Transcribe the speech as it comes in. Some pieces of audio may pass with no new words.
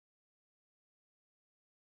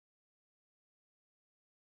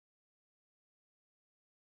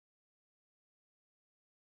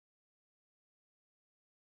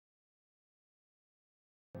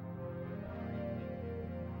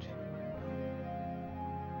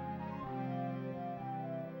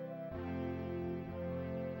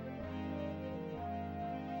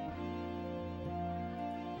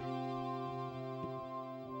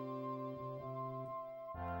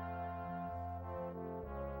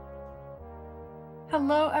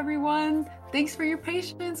Hello, everyone. Thanks for your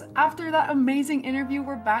patience. After that amazing interview,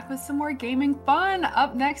 we're back with some more gaming fun.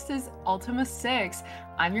 Up next is Ultima 6.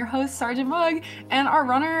 I'm your host, Sergeant Mug, and our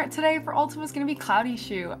runner today for Ultima is going to be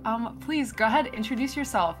cloudyshoe. Please go ahead, introduce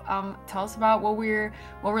yourself. Tell us about what we're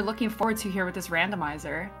looking forward to here with this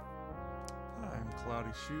randomizer. Hi, I'm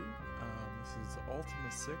cloudyshoe. This is Ultima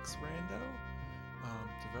 6 Rando,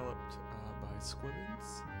 developed by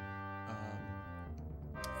Squibbins.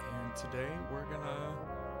 And today we're gonna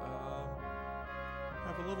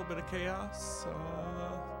have a little bit of chaos.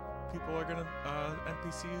 People are gonna,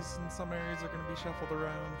 NPCs in some areas are gonna be shuffled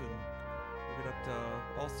around, and we'll get up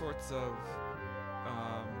to all sorts of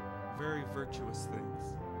very virtuous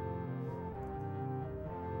things.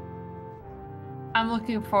 I'm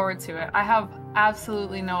looking forward to it. I have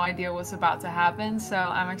absolutely no idea what's about to happen, so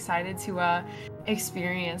I'm excited to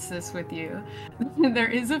experience this with you. There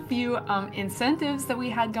is a few incentives that we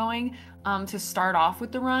had going to start off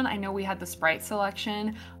with the run. I know we had the sprite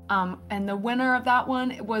selection, and the winner of that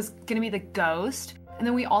one was going to be the ghost. And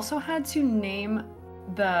then we also had to name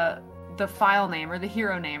the file name or the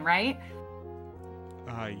hero name, right?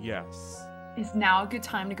 Yes. Is now a good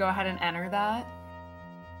time to go ahead and enter that?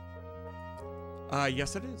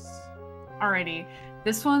 Yes it is. Alrighty.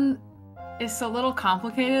 This one is a little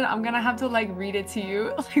complicated. I'm gonna have to read it to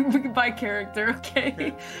you like by character,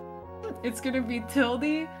 okay? It's gonna be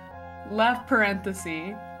tilde, left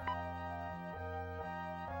parenthesis,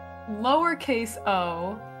 lowercase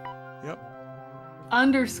o, Yep.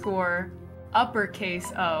 underscore,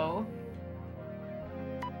 uppercase O,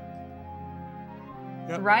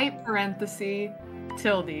 Yep. right parenthesis,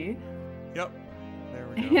 tilde. Yep. There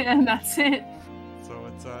we go. And that's it. So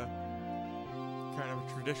it's kind of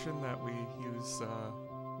a tradition that we use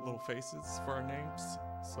little faces for our names.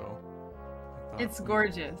 So I thought It's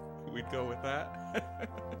gorgeous. We'd go with that.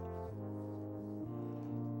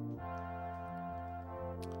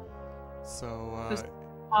 So Just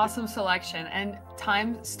awesome selection. And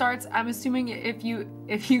time starts, I'm assuming, if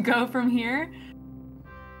you go from here.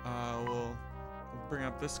 we'll bring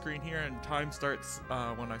up this screen here, and time starts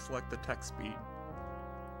when I select the text speed.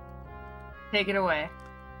 Take it away.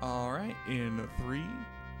 All right, in 3,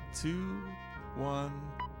 2, 1,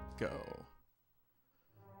 go.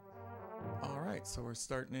 All right, so we're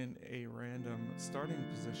starting in a random starting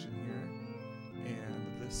position here,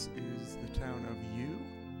 and this is the town of U.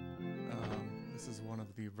 This is one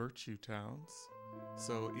of the virtue towns.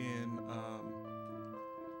 So in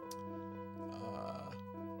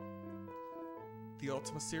the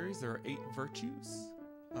Ultima series, there are 8 virtues.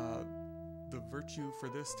 The virtue for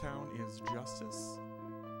this town is justice.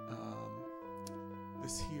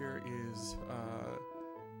 This here is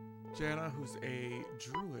Jana, who's a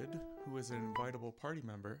druid who is an invitable party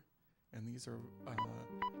member, and these are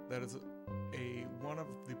that is one of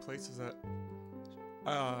the places that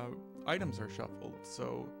items are shuffled.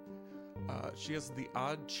 So she has the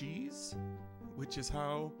odd cheese, which is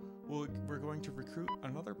how we're going to recruit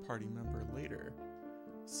another party member later.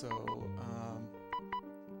 So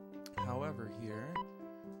however here,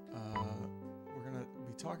 we're going to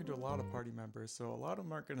be talking to a lot of party members, so a lot of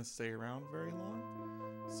them aren't going to stay around very long.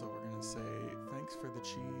 So we're going to say thanks for the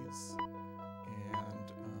cheese,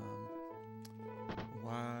 and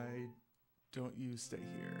why don't you stay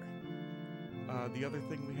here? The other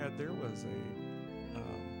thing we had there was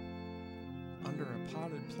under a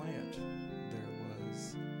potted plant, there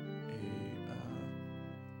was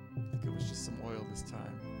I think it was just some oil this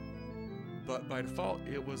time. But by default,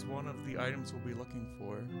 it was one of the items we'll be looking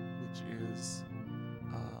for, which is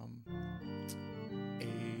a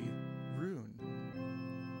rune.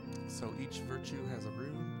 So each virtue has a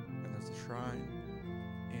rune, and there's a shrine.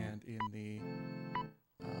 And in the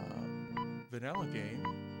vanilla game,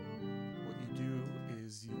 what you do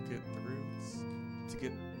is you get the runes to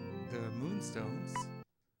get the moonstones,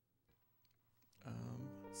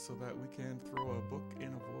 so that we can throw a book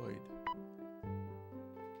in a void.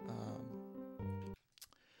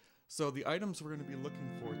 So the items we're going to be looking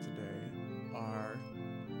for today are,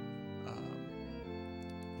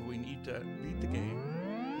 we need to beat the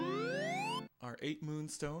game, are 8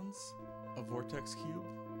 moonstones, a vortex cube,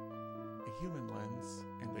 a human lens,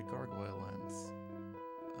 and a gargoyle lens.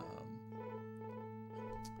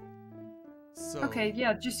 Okay,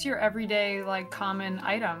 yeah, just your everyday common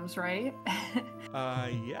items, right?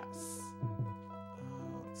 Yes.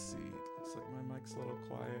 Let's see. Looks like my mic's a little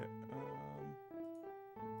quiet.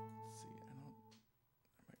 Let's see. I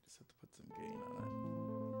might just have to put some gain on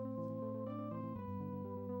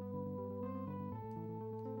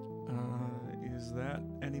it. Is that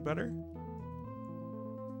any better?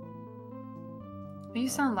 You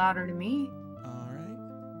sound louder to me. All right.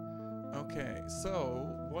 Okay, so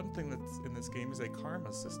one thing that's in this game is a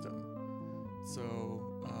karma system. So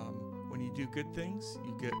when you do good things,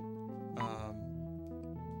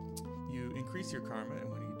 you increase your karma,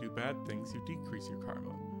 and when you do bad things, you decrease your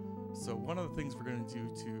karma. So one of the things we're going to do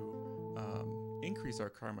to increase our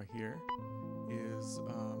karma here is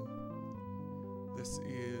this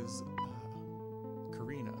is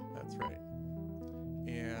Karina, that's right.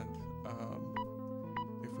 And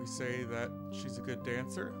if we say that she's a good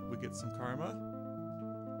dancer, we get some karma.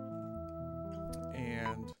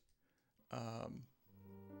 And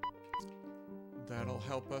that'll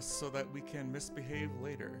help us so that we can misbehave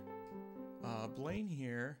later. Blaine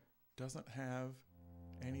here doesn't have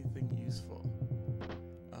anything useful.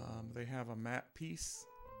 They have a map piece,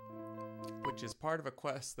 which is part of a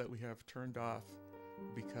quest that we have turned off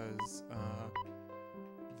because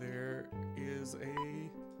there is a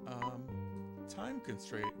time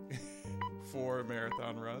constraint for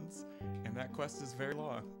marathon runs, and that quest is very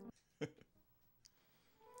long.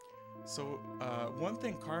 So one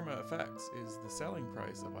thing karma affects is the selling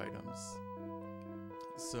price of items.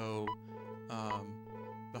 So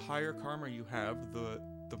the higher karma you have, the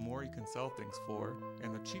more you can sell things for,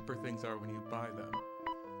 and the cheaper things are when you buy them.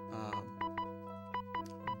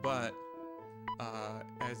 But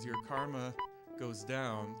as your karma goes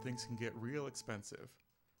down, things can get real expensive.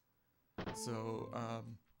 So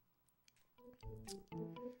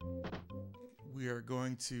we are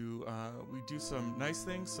going to we do some nice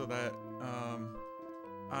things so that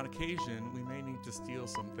on occasion we may need to steal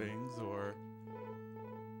some things, or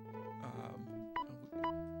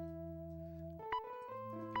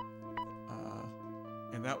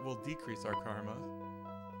and that will decrease our karma.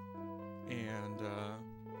 And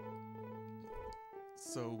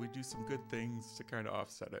so we do some good things to kind of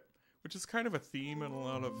offset it, which is kind of a theme in a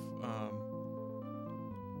lot of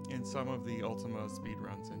in some of the Ultima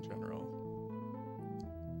speedruns in general.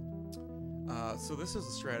 So this is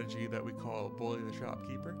a strategy that we call bully the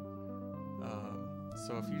shopkeeper.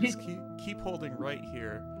 So if you just keep holding right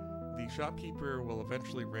here, the shopkeeper will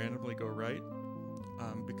eventually randomly go right,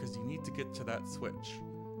 because you need to get to that switch.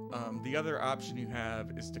 The other option you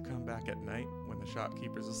have is to come back at night when the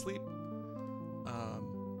shopkeeper's asleep,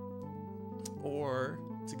 or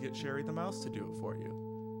to get Sherry the mouse to do it for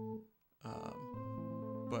you.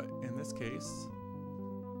 But in this case,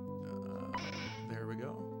 there we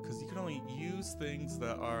go. Because you can only use things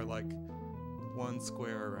that are like one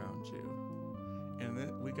square around you. And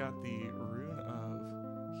then we got the Rune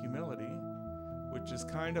of Humility, which is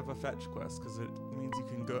kind of a fetch quest, because it means you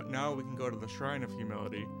can go, now we can go to the Shrine of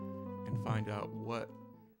Humility and find out what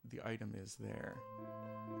the item is there.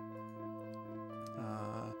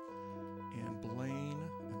 And Blaine,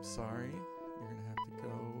 I'm sorry, you're gonna have to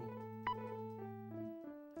go.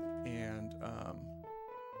 And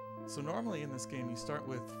so normally in this game you start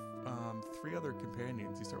with 3 other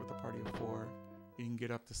companions. You start with a party of 4. You can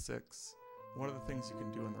get up to 6. One of the things you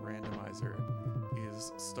can do in the randomizer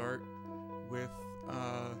is start with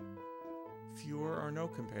fewer or no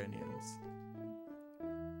companions.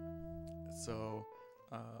 So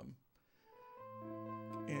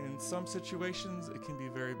in some situations it can be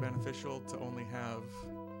very beneficial to only have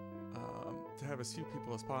as few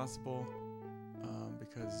people as possible,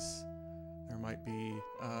 because there might be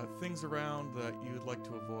things around that you would like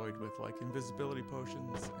to avoid, with like invisibility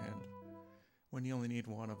potions, and when you only need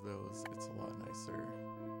one of those, it's a lot nicer.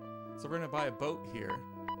 So we're gonna buy a boat here,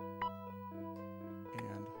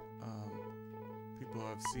 and people who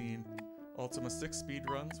have seen Ultima 6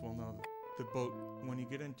 speedruns will know the boat, when you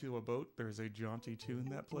get into a boat, there's a jaunty tune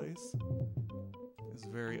that plays. It's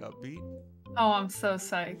very upbeat. Oh, I'm so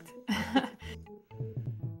psyched.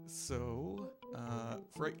 So,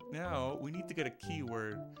 right now, we need to get a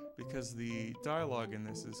keyword, because the dialogue in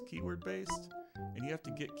this is keyword-based, and you have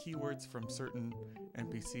to get keywords from certain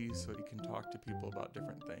NPCs so you can talk to people about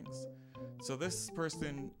different things. So this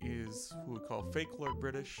person is who we call fake Lord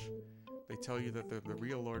British. They tell you that they're the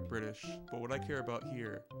real Lord British, but what I care about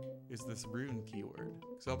here is this rune keyword.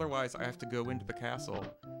 Because otherwise I have to go into the castle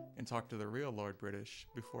and talk to the real Lord British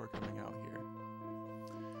before coming out here.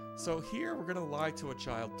 So here we're gonna lie to a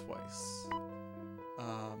child twice.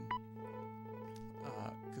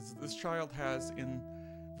 Because this child has, in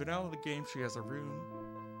vanilla the game, she has a rune.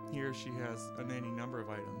 Here she has any number of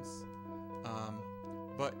items.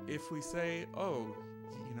 But if we say, oh,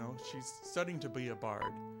 you know, she's studying to be a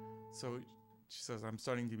bard, so she says, I'm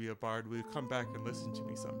studying to be a bard, will you come back and listen to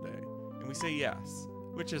me someday? And we say yes,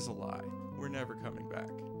 which is a lie. We're never coming back.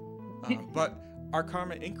 But our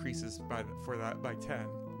karma increases for that by 10.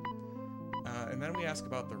 And then we ask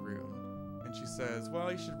about the rune. And she says, well,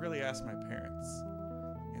 you should really ask my parents.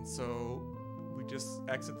 And so we just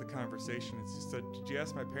exit the conversation. And she said, "Did you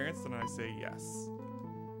ask my parents?" And I say, "Yes."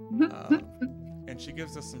 And she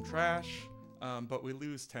gives us some trash, but we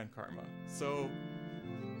lose 10 karma. So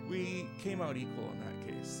we came out equal in that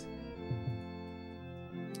case.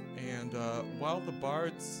 And while the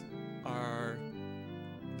bards are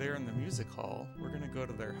there in the music hall, we're going to go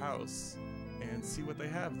to their house and see what they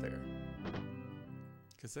have there.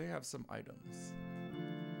 Because they have some items.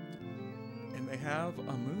 And they have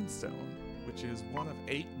a moonstone, which is one of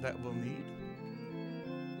 8 that we'll need,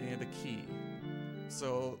 and a key.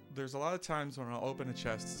 So there's a lot of times when I'll open a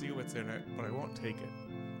chest, see what's in it, but I won't take it.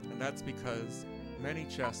 And that's because many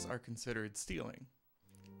chests are considered stealing.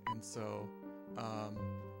 And so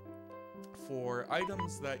for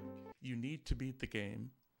items that you need to beat the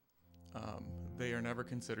game, they are never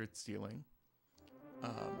considered stealing.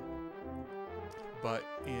 But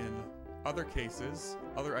in other cases,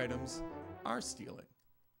 other items are stealing.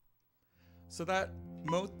 So that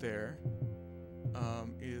moat there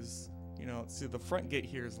is, you know, see the front gate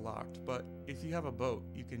here is locked, but if you have a boat,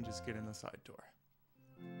 you can just get in the side door.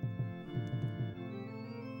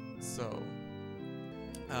 So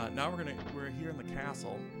now we're here in the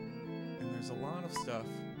castle, and there's a lot of stuff.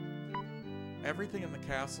 Everything in the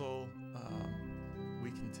castle we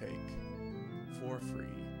can take for free.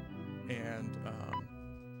 And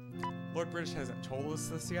Lord British hasn't told us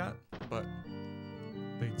this yet, but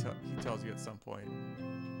he tells you at some point.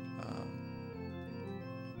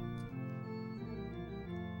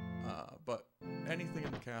 But anything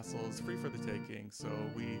in the castle is free for the taking, so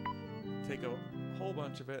we take a whole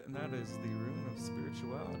bunch of it, and that is the Rune of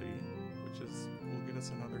Spirituality, which will get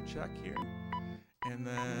us another check here. And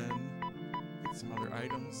then get some other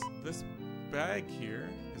items. This bag here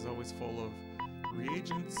is always full of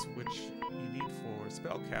reagents, which you need for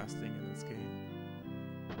spell casting in this game.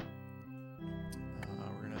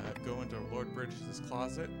 We're gonna go into Lord Bridges'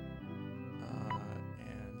 closet,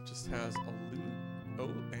 and just has a loot,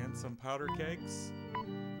 and some powder kegs.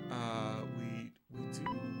 We do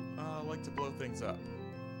like to blow things up.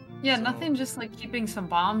 Yeah, so, nothing just like keeping some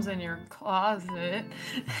bombs in your closet.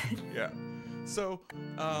 Yeah. So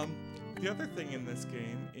the other thing in this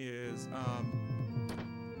game is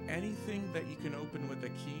anything that you can open with a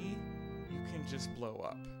key, you can just blow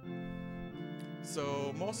up.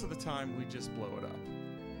 So most of the time we just blow it up.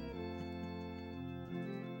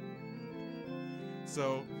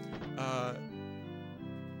 So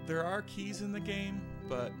there are keys in the game,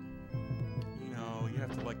 but you know, you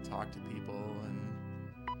have to like talk to people or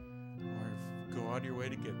go out of your way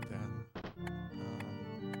to get them.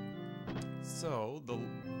 So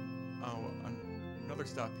another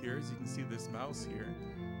stop here is you can see this mouse here.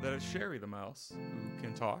 That is Sherry the mouse, who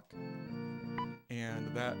can talk.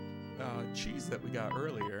 And that cheese that we got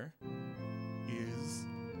earlier is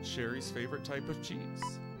Sherry's favorite type of cheese.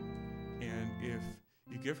 And if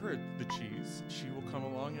you give her the cheese, she will come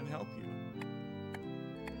along and help you.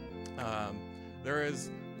 There is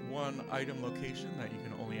one item location that you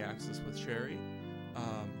can only access with Sherry.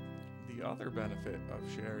 The other benefit of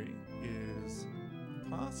Sherry is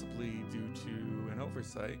possibly due to an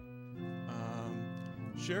oversight.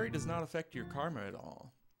 Sherry does not affect your karma at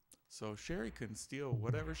all. So Sherry can steal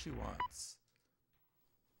whatever she wants.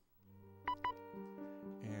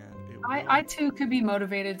 And I too could be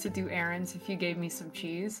motivated to do errands if you gave me some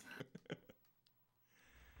cheese.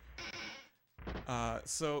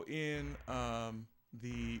 So in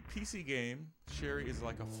the PC game, Sherry is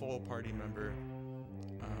like a full party member.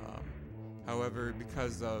 However,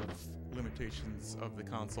 because of limitations of the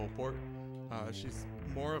console port, she's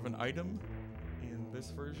more of an item in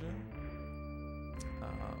this version,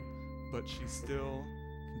 but she still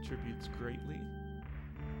contributes greatly.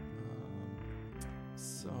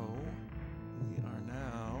 So we are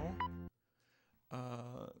now.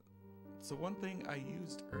 So one thing I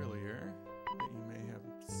used earlier that you may have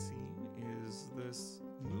seen is this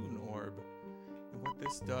moon orb, and what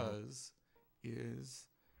this does is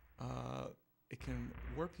it can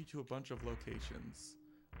warp you to a bunch of locations.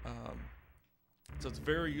 So it's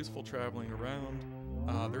very useful traveling around.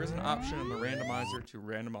 There is an option in the randomizer to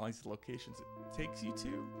randomize the locations it takes you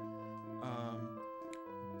to.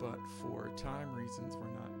 But for time reasons, we're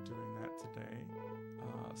not doing that today.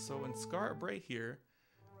 So in Scar Bray here,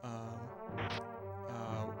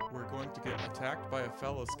 we're going to get attacked by a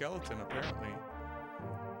fellow skeleton, apparently.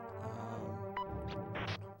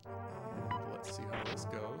 And let's see how this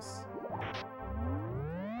goes.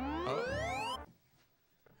 Oh.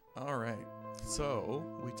 Alright, so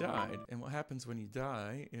we died, and what happens when you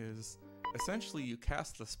die is essentially you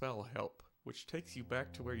cast the spell Help, which takes you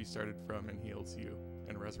back to where you started from and heals you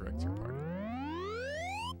and resurrects your party.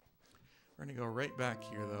 We're going to go right back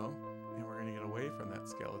here, though, and we're going to get away from that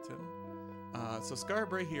skeleton. So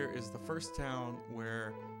Scarborough here is the first town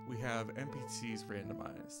where we have NPCs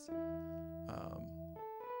randomized.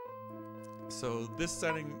 So this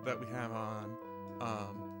setting that we have on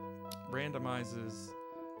randomizes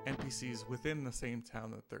NPCs within the same town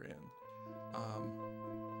that they're in.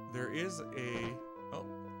 There is a... Oh,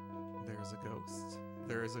 there's a ghost.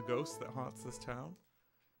 There is a ghost that haunts this town.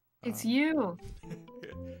 It's you!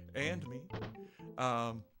 And me.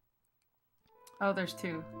 Oh, there's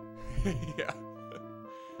two. Yeah.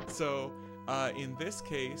 So, in this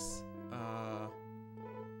case, you are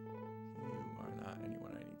not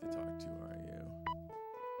anyone I need to talk to, are you?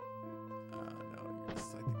 No, you're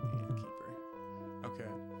just, I think, the innkeeper.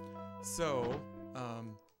 Okay. So,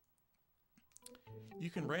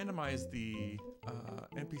 you can randomize the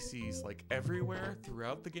NPCs like everywhere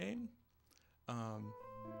throughout the game,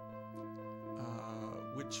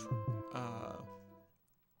 which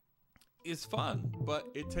is fun, but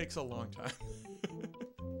it takes a long time.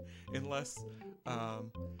 Unless,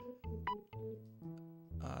 and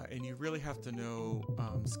you really have to know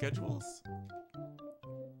schedules,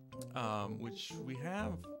 which we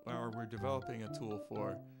have, or we're developing a tool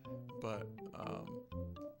for, but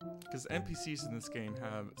because NPCs in this game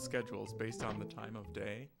have schedules based on the time of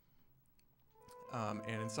day,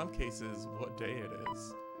 and in some cases, what day it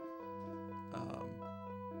is.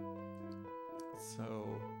 So,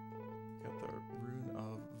 got the Rune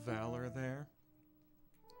of Valor there.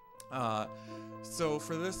 So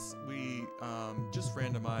for this, we just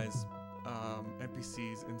randomize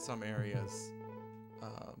NPCs in some areas.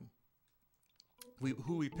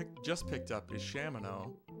 Who we just picked up is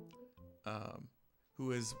Shamino,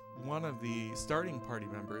 who is one of the starting party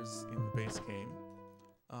members in the base game.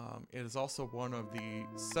 It is also one of the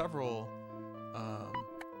several...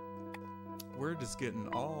 we're just getting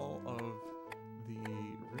all of the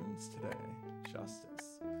runes today.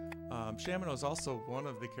 Justice. Shamino is also one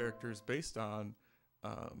of the characters based on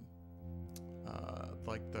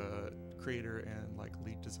like the creator and like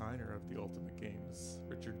lead designer of the Ultimate games,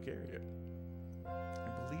 Richard Garriott. I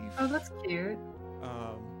believe. Oh, that's cute.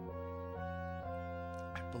 I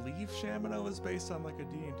believe Shamino is based on like a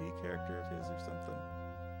D&D character of his or something.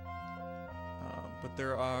 But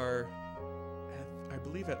there are, I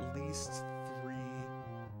believe, at least 3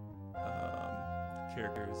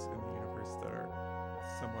 characters in the universe that are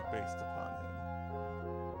somewhat based upon him,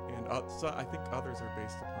 and so I think others are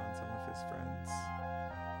based upon some of his friends.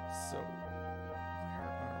 So where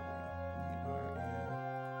are we? We are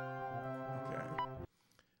in... Okay.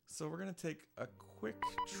 So we're gonna take a quick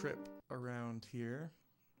trip around here,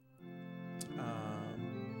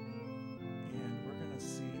 and we're gonna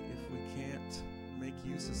see if we can't make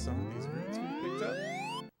use of some of these runes we picked up.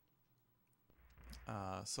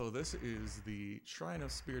 So this is the Shrine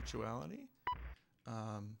of Spirituality.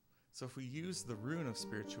 So if we use the Rune of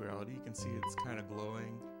Spirituality, you can see it's kind of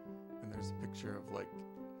glowing, and there's a picture of like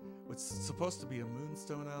what's supposed to be a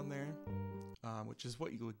moonstone on there, which is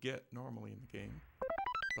what you would get normally in the game.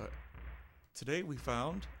 But today we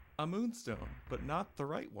found a moonstone, but not the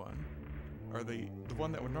right one, or the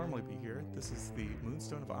one that would normally be here. This is the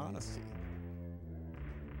Moonstone of Honesty.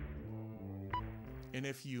 And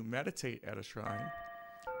if you meditate at a shrine,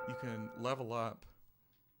 you can level up,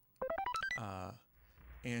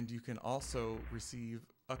 and you can also receive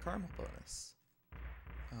a karma bonus.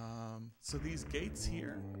 So these gates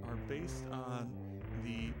here are based on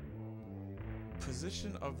the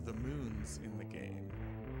position of the moons in the game.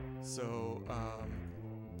 So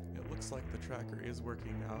it looks like the tracker is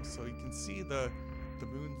working now. So you can see the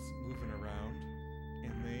moons moving around,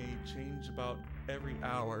 and they change about every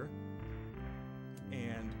hour.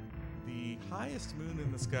 And the highest moon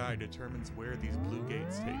in the sky determines where these blue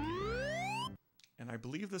gates take you. And I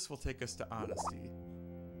believe this will take us to Honesty,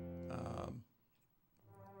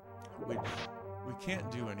 which we can't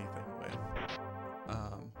do anything with,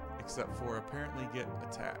 except for apparently get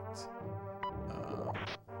attacked.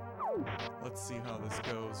 Let's see how this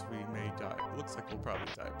goes. We may die. It looks like we'll probably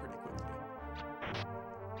die pretty quickly.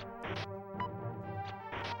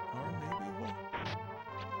 Or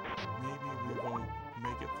maybe we will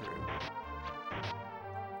make it through.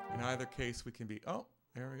 In either case, we can be... Oh,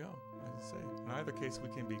 there we go. As I say, in either case, we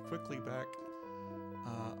can be quickly back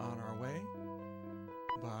on our way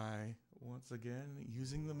by, once again,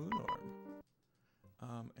 using the moon orb.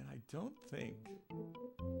 And I don't think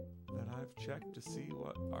that I've checked to see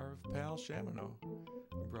what our pal Shamino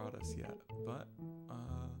brought us yet, but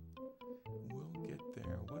we'll get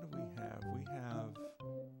there. What do we have? We have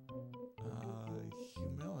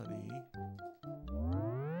humility.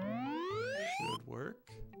 Should work.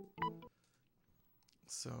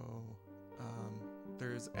 So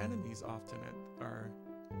there's enemies often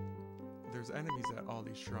there's enemies at all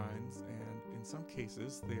these shrines, and in some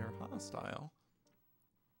cases they are hostile.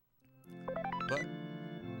 But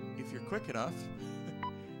if you're quick enough,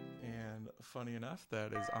 and funny enough,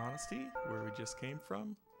 that is Honesty, where we just came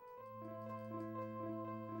from.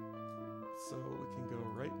 So we can go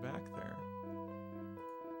right back there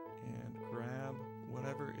and grab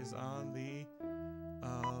whatever is on the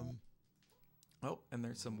oh, and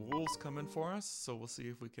there's some wolves coming for us, so we'll see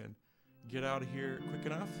if we can get out of here quick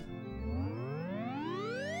enough.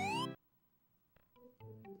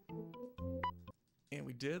 And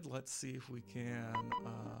we did. Let's see if we can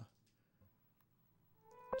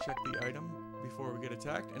check the item before we get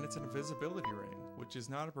attacked, and it's an invisibility ring, which is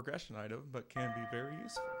not a progression item, but can be very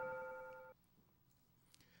useful.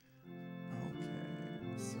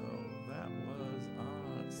 Okay, so that was,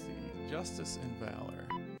 let's see, Justice and Valor.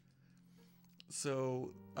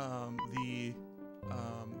 So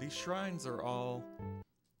these shrines are all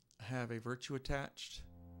have a virtue attached,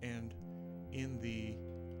 and in the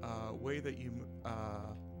way that you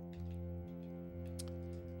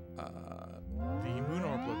the moon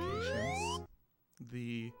orb locations,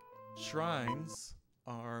 the shrines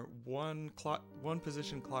are one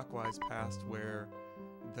position clockwise past where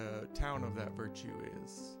the town of that virtue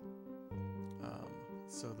is.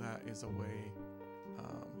 So that is a way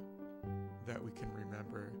that we can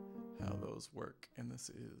remember how those work. And this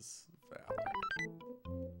is Valor.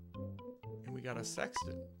 And we got a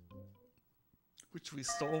sextant, which we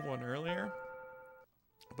stole one earlier.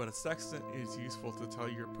 But a sextant is useful to tell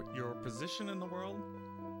your position in the world.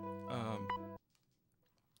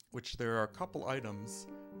 Which there are a couple items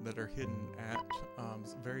that are hidden at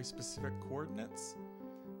very specific coordinates.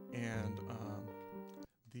 And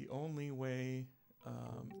the only way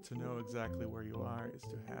to know exactly where you are is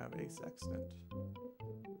to have a sextant.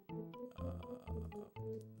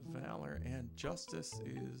 Valor and Justice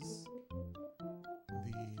is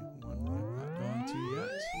the one we have not gone to yet.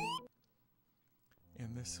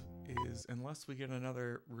 And this is, unless we get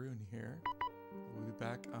another rune here, we'll be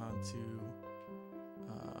back onto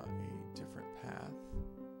a different path.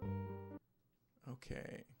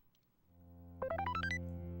 Okay.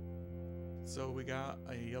 So we got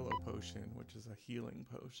a yellow potion, which is a healing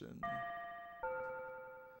potion.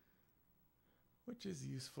 Which is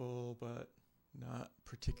useful, but not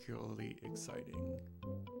particularly exciting.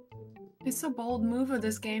 It's a bold move of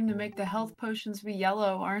this game to make the health potions be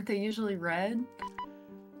yellow. Aren't they usually red?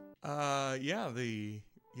 Yeah,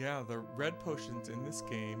 the red potions in this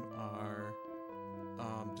game are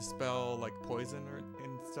dispel like poison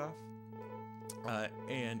and stuff.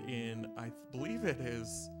 And in, I believe it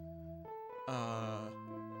is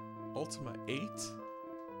Ultima 8,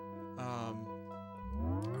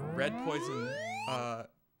 red poison,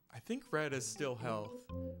 I think red is still health,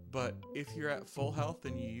 but if you're at full health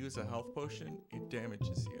and you use a health potion, it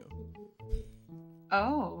damages you.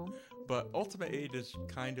 Oh. But Ultima 8 is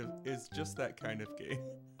just that kind of game.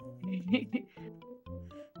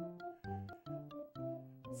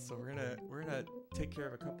 So we're gonna take care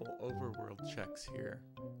of a couple overworld checks here.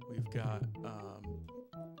 We've got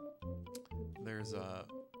there's a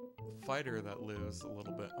fighter that lives a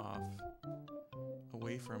little bit off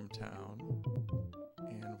away from town,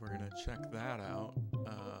 and we're gonna check that out.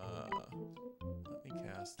 Let me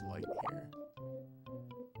cast light here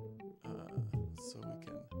so we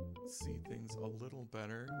can see things a little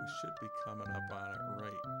better. We should be coming up on it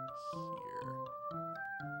right here.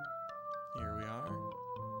 Here we are.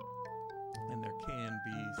 And there can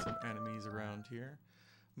be some enemies around here.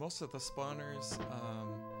 Most of the spawners,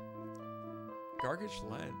 Gargish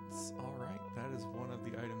Lens. Alright, that is one of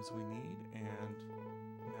the items we need, and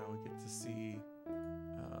now we get to see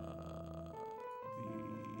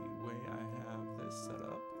the way I have this set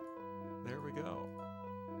up. There we go.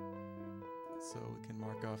 So we can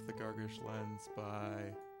mark off the Gargish Lens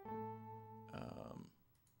by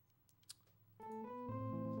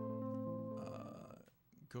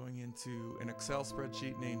going into an Excel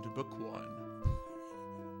spreadsheet named Book 1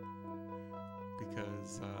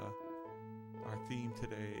 because our theme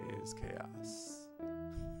today is chaos.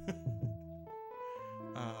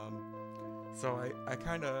 So I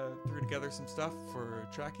kind of threw together some stuff for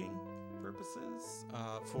tracking purposes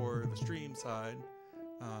for the stream side.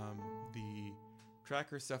 The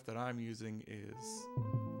tracker stuff that I'm using is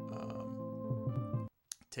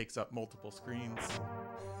takes up multiple screens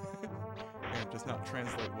and does not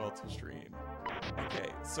translate well to stream. Okay,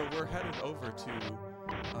 so we're headed over to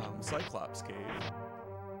Cyclops Cave,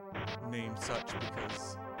 named such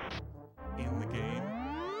because in the game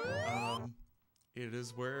it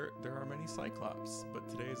is where there are many Cyclops, but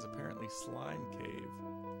today is apparently Slime Cave.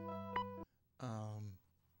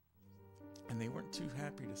 And they weren't too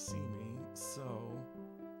happy to see me, so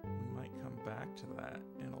we might come back to that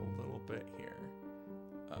in a little bit here.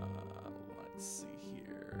 Let's see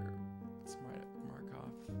here. Let's mark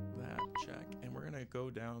off that check, and we're gonna go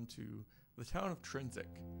down to the town of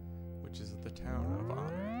Trinsic, which is the town of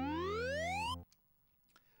honor.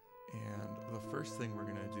 And the first thing we're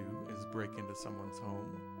gonna do is break into someone's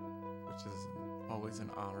home, which is always an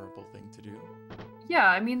honorable thing to do. Yeah,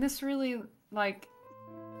 I mean, this really, like,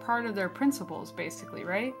 part of their principles, basically,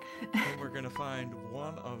 right? And we're gonna find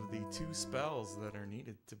one of the 2 spells that are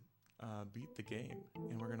needed to beat the game,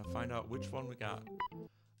 and we're gonna find out which one we got.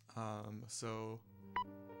 So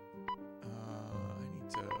I need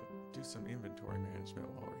to do some inventory management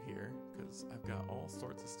while we're here, because I've got all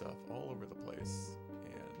sorts of stuff all over the place,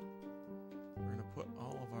 and we're gonna put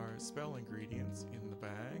all of our spell ingredients in the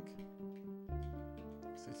bag,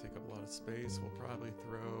 because they take up a lot of space. We'll probably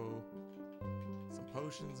throw some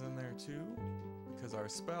potions in there too, because our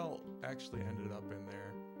spell actually ended up in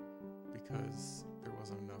there because there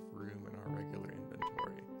wasn't enough room in our regular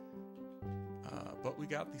inventory. But we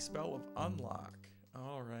got the spell of Unlock.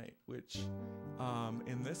 All right, which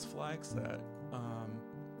in this flag set,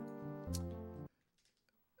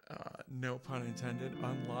 no pun intended,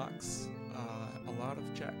 unlocks a lot of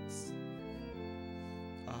checks.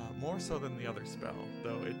 More so than the other spell,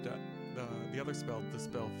 though the other spell,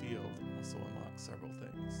 Dispel Field, also unlocks several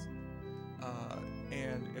things.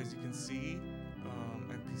 And as you can see,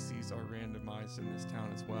 NPCs are randomized in this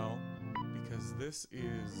town as well, because this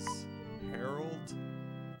is Harold.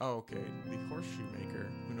 Oh, okay, the horseshoe maker,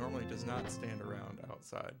 who normally does not stand around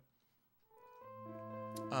outside.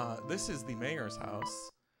 This is the mayor's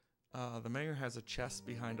house. The mayor has a chest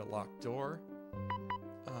behind a locked door.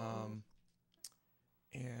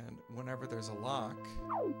 And whenever there's a lock,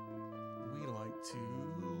 we like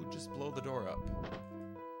to just blow the door up.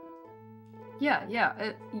 Yeah,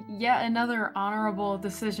 yet another honorable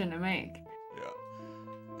decision to make. Yeah.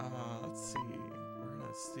 Let's see. We're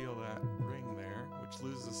gonna steal that ring there, which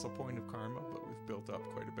loses a point of karma, but we've built up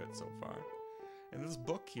quite a bit so far. And this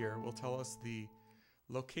book here will tell us the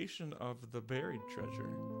location of the buried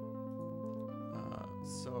treasure.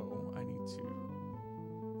 So I need to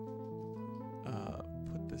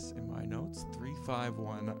put this in my notes.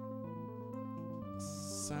 351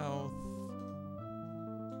 South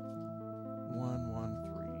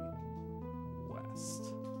 113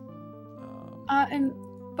 West. And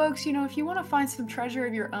folks, you know, if you want to find some treasure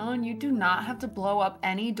of your own, you do not have to blow up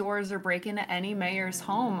any doors or break into any mayor's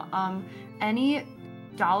home. Any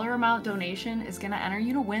dollar amount donation is going to enter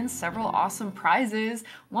you to win several awesome prizes.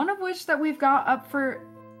 One of which that we've got up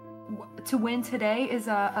to win today is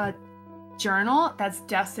a journal that's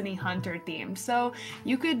Destiny Hunter themed. So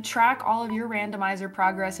you could track all of your randomizer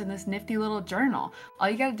progress in this nifty little journal. All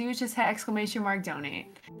you gotta do is just hit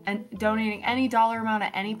 !donate. And donating any dollar amount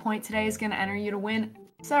at any point today is gonna enter you to win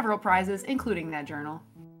several prizes, including that journal.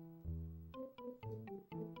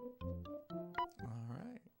 All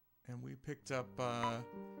right, and we picked up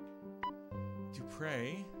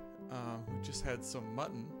Dupre, who just had some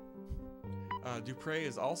mutton. Dupre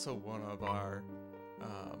is also one of our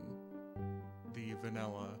the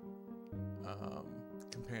vanilla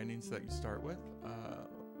companions that you start with,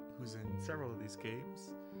 who's in several of these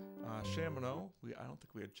games. Shamino, I don't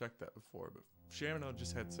think we had checked that before, but Shamino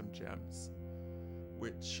just had some gems,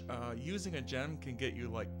 which using a gem can get you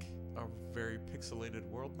like a very pixelated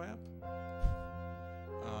world map,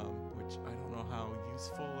 which I don't know how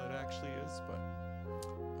useful it actually is, but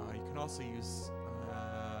you can also use,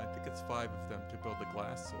 I think it's 5 of them to build a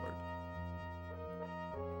glass sword.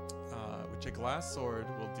 Which a glass sword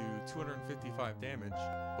will do 255 damage,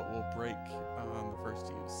 but will break on the first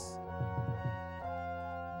use.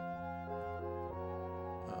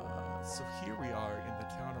 So here we are in the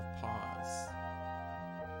town of Paz,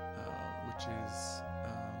 which is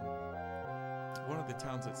one of the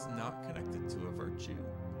towns that's not connected to a virtue.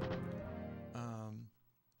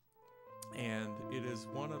 And it is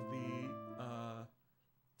one of the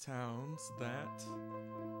towns that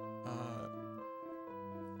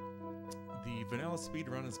the vanilla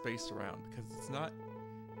speedrun is based around, because it's not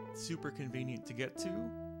super convenient to get to.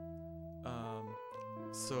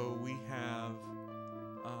 So we have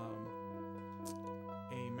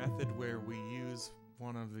a method where we use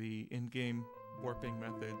one of the in-game warping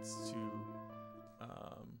methods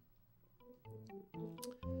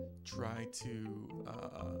try to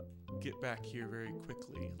get back here very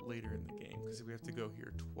quickly later in the game because we have to go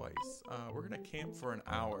here twice. We're going to camp for an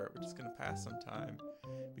hour. We're just going to pass some time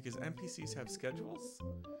because NPCs have schedules,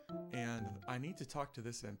 and I need to talk to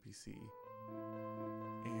this NPC.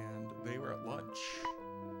 And they were at lunch.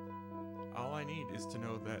 All I need is to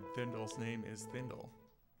know that Thindle's name is Thindle.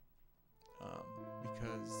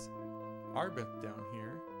 Because Arbeth down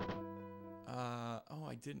here... oh,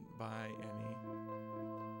 I didn't buy any.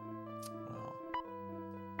 Well,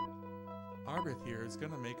 Arbeth here is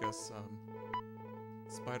going to make us some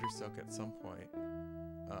spider silk at some point.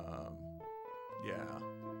 Yeah.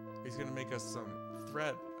 He's going to make us some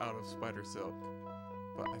thread out of spider silk.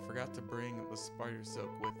 But I forgot to bring the spider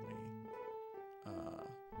silk with me.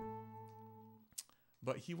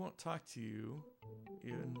 But he won't talk to you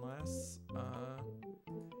unless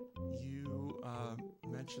you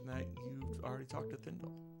mention that you've already talked to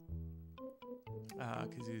Thindle.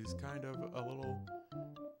 Because he's kind of a little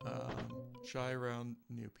shy around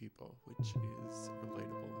new people, which is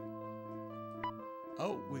relatable.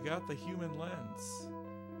 Oh, we got the human lens,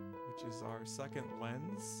 which is our second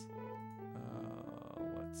lens.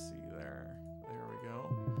 Let's see there. There we go.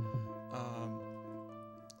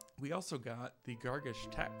 We also got the Gargish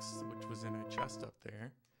text, which was in a chest up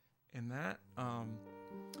there. And that,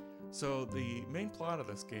 so the main plot of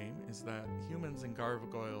this game is that humans and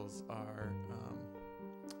gargoyles are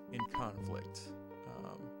in conflict.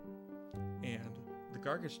 And the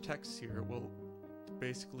Gargish text here will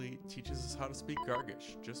basically teaches us how to speak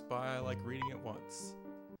Gargish just by like reading it once,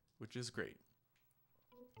 which is great.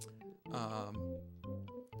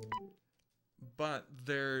 But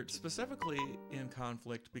they're specifically in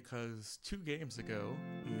conflict because 2 games ago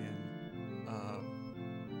in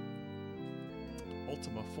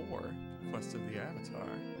Ultima 4, Quest of the Avatar,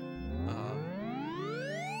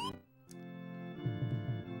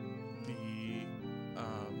 the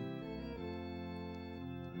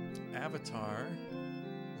Avatar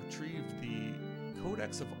retrieved the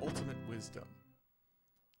Codex of Ultimate Wisdom.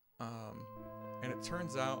 And it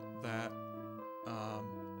turns out that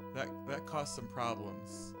that caused some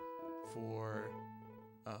problems for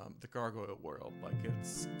the gargoyle world. Like,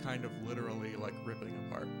 it's kind of literally like ripping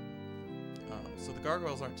apart. So the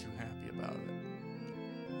gargoyles aren't too happy about it.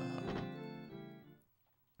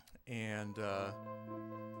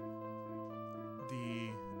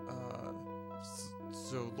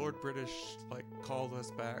 So Lord British like called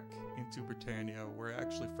us back into Britannia. We're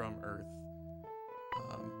actually from Earth.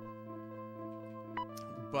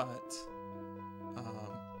 But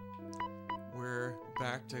we're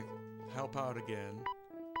back to help out again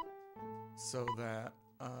so that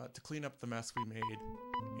to clean up the mess we made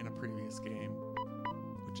in a previous game,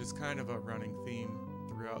 which is kind of a running theme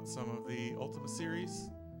throughout some of the Ultima series.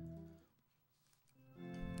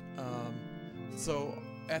 So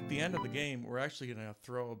at the end of the game, we're actually going to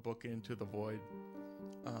throw a book into the void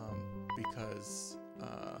because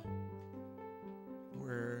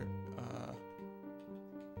we're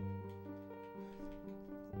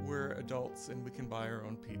adults and we can buy our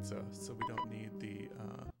own pizza, so we don't need the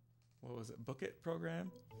what was it, Book It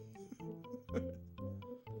program?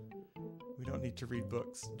 We don't need to read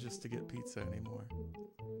books just to get pizza anymore.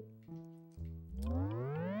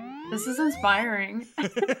 This is inspiring.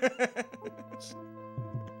 If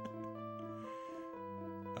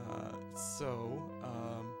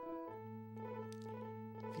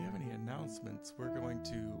you have any announcements, we're going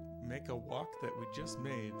to make a walk that we just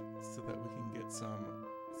made so that we can get some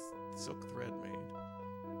silk thread made.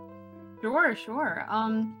 Sure.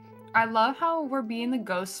 I love how we're being the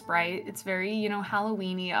ghost sprite. It's very,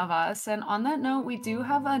 Halloween-y of us. And on that note, we do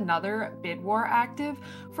have another bid war active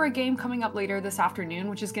for a game coming up later this afternoon,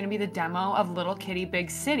 which is going to be the demo of Little Kitty Big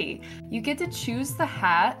City. You get to choose the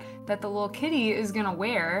hat that the little kitty is going to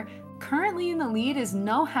wear. Currently in the lead is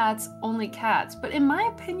no hats, only cats. But in my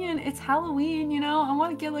opinion, it's Halloween, I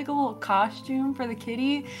want to get like a little costume for the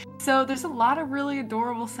kitty. So there's a lot of really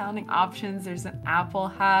adorable sounding options. There's an apple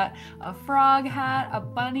hat, a frog hat, a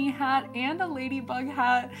bunny hat, and a ladybug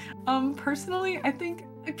hat. Personally, I think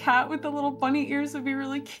a cat with the little bunny ears would be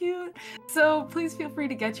really cute. So please feel free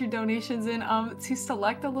to get your donations in to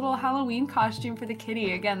select a little Halloween costume for the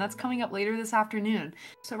kitty. Again, that's coming up later this afternoon.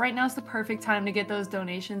 So right now is the perfect time to get those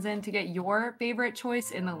donations in to get your favorite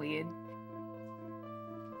choice in the lead.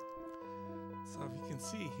 So if you can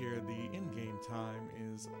see here, the in-game time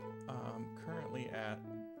is currently at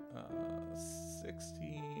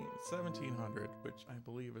 1700, which I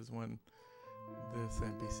believe is when this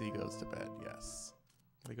NPC goes to bed, yes.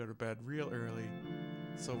 They go to bed real early,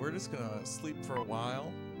 so we're just gonna sleep for a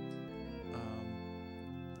while,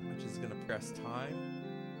 which is gonna press time.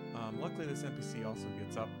 Luckily, this NPC also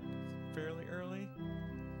gets up fairly early.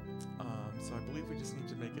 So I believe we just need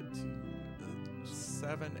to make it to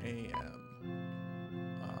 7 a.m.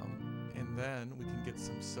 And then we can get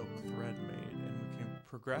some silk thread made, and we can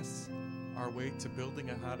progress our way to building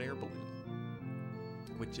a hot air balloon,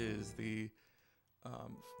 which is the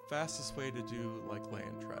fastest way to do like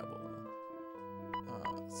land travel.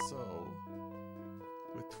 So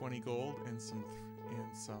with 20 gold and some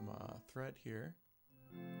thread here,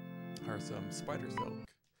 or some spider silk,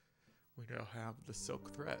 we now have the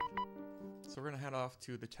silk thread. So we're gonna head off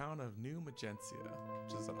to the town of New Magentia,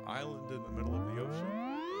 which is an island in the middle of the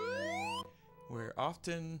ocean, where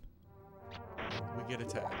often we get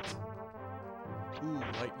attacked. Ooh,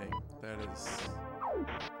 lightning. That is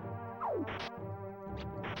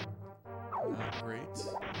not great.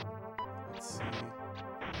 Let's see.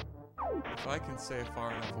 If I can stay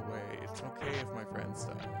far enough away, it's okay if my friends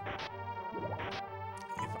die.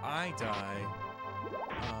 If I die,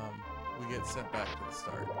 we get sent back to the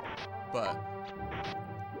start. But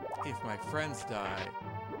if my friends die,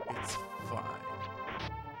 it's fine.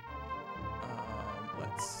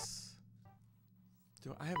 Let's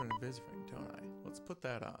do. I have an invis ring, don't I? Let's put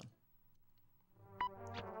that on.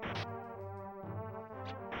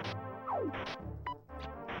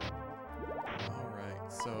 All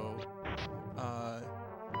right. So,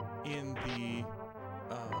 in the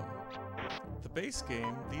base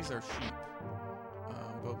game, these are sheep,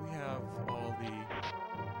 but we have all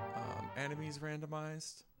the enemies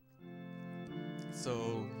randomized.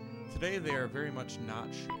 So today they are very much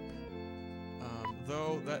not sheep,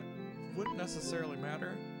 though that wouldn't necessarily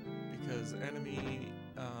matter because enemy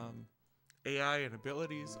AI and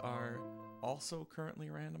abilities are also currently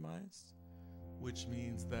randomized, which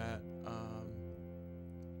means that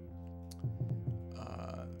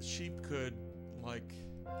sheep could like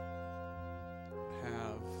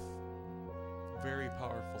have very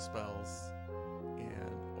powerful spells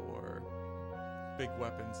and or big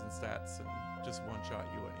weapons and stats and just one-shot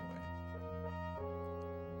you anyway.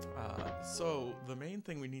 So the main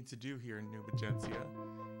thing we need to do here in New Magentia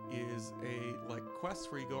is a like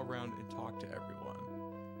quest where you go around and talk to everyone.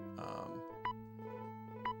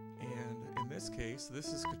 And in this case,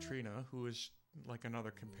 this is Katrina, who is like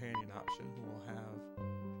another companion option who will have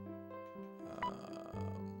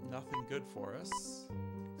nothing good for us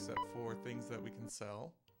except for things that we can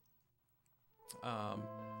sell.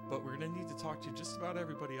 But we're going to need to talk to just about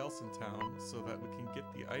everybody else in town so that we can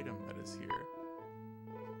get the item that is here.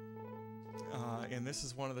 And this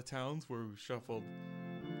is one of the towns where we shuffled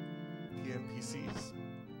the NPCs.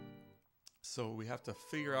 So we have to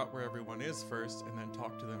figure out where everyone is first and then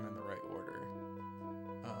talk to them in the right order.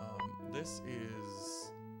 This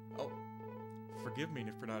is... Oh, forgive me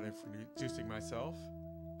for not introducing myself.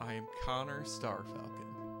 I am Connor Starfalcon.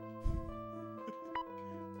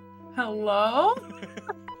 Hello?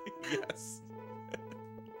 Yes.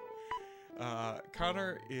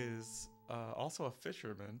 Connor is also a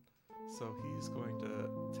fisherman, so he's going to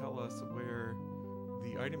tell us where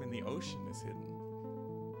the item in the ocean is hidden.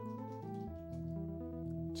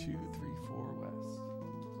 234 west.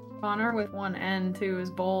 Connor with one N too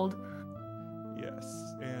is bold. Yes,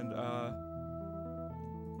 and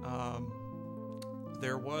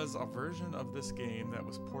there was a version of this game that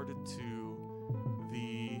was ported to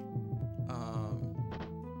the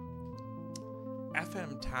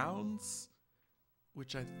FM Towns,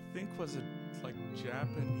 which I think was a like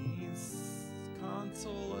Japanese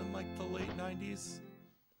console in like the late 90s.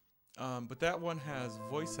 But that one has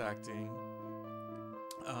voice acting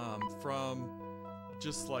from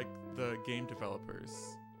just like the game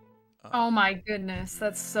developers. Oh my goodness,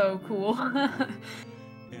 that's so cool.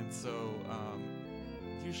 And so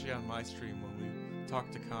usually on my stream when we talk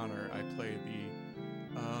to Connor, I play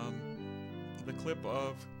the clip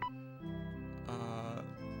of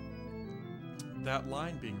that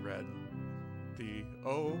line being read. The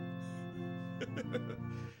oh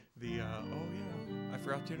the oh yeah, I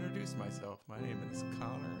forgot to introduce myself. My name is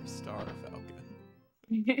Connor Starfalcon.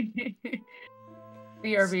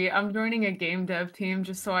 BRB, I'm joining a game dev team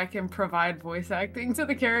just so I can provide voice acting to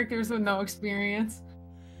the characters with no experience.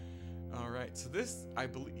 Alright, so this, I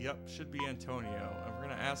believe, yep, should be Antonio. And we're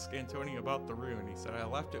going to ask Antonio about the rune. He said, I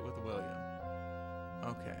left it with William.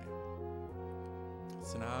 Okay.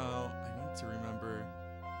 So now I need to remember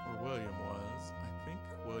where William was. I think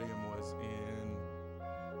William was in...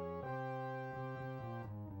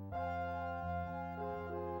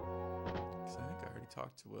 Because I think I already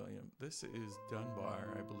talked to William. This is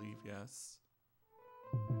Dunbar, I believe, yes.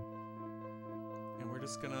 And we're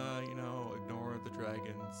just gonna, you know, ignore the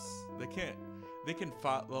dragons.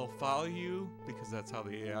 they'll follow you because that's how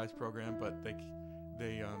the AI is programmed, but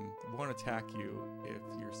they won't attack you if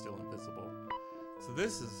you're still invisible. So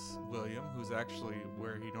this is William, who's actually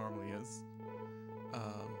where he normally is.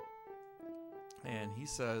 And he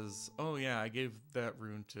says, oh yeah, I gave that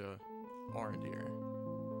rune to Arendir,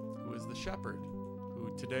 who is the shepherd,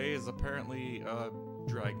 who today is apparently a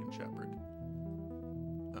dragon shepherd.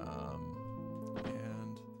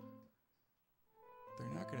 And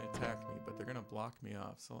they're not going to attack me, but they're going to block me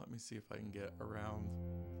off. So let me see if I can get around.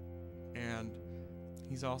 And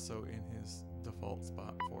he's also in his default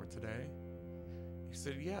spot for today. He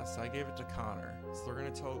said, yes, I gave it to Connor. So we're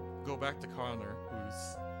going to go back to Connor,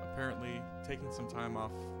 who's apparently taking some time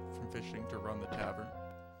off from fishing to run the tavern.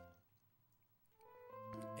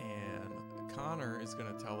 And Connor is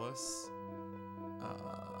going to tell us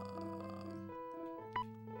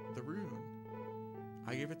the rune.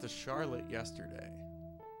 I gave it to Charlotte yesterday.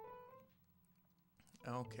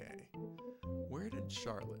 Okay. Where did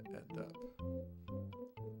Charlotte end up?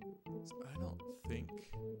 I don't think...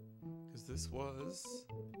 Because this was...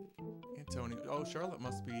 Antonio. Oh, Charlotte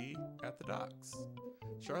must be at the docks.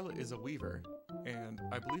 Charlotte is a weaver, and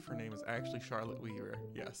I believe her name is actually Charlotte Weaver.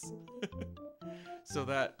 Yes. So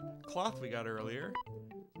that cloth we got earlier,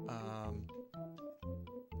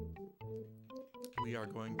 we are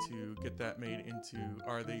going to get that made into,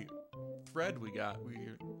 or the thread we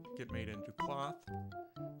get made into cloth,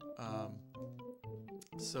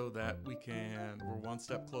 so that we're one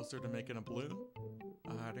step closer to making a balloon,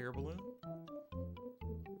 a hot air balloon.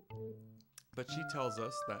 But she tells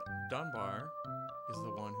us that Dunbar is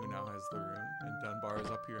the one who now has the rune, and Dunbar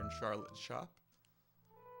is up here in Charlotte's shop.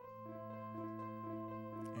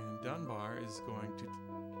 And Dunbar is going to,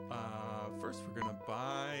 first we're going to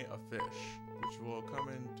buy a fish, which will come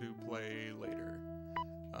into play later.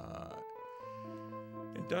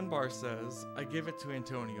 And Dunbar says, I gave it to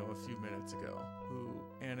Antonio a few minutes ago,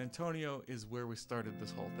 and Antonio is where we started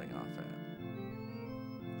this whole thing off at.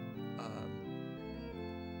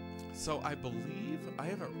 So I believe, I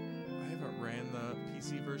haven't ran the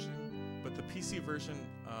PC version, but the PC version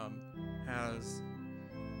has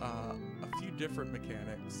a few different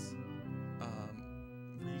mechanics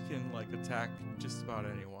where you can like attack just about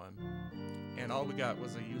anyone, and all we got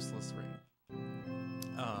was a useless ring.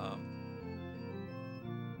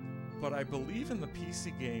 But I believe in the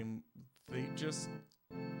PC game they just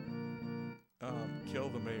kill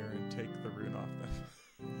the mayor and take the rune off them.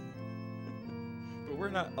 But we're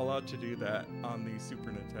not allowed to do that on the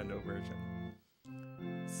Super Nintendo version.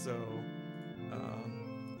 So,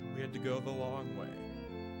 we had to go the long way.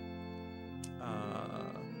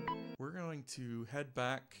 We're going to head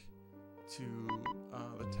back to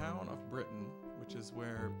the town of Britain, which is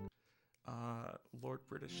where Lord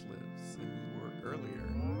British lives, and we were earlier.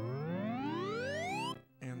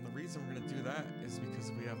 And the reason we're going to do that is because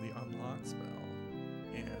we have the unlock spell.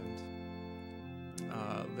 And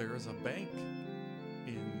there is a bank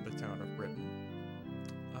in the town of Britain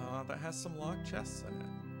that has some locked chests in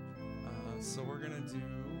it. So we're gonna do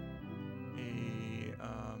a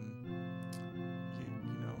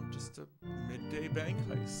just a midday bank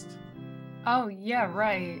heist. Oh yeah,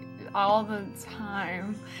 right. All the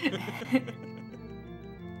time.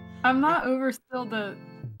 I'm not over still the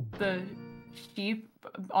sheep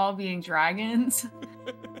all being dragons.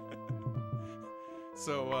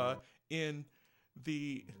 So in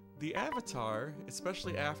the Avatar,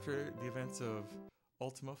 especially after the events of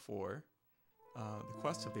Ultima 4, the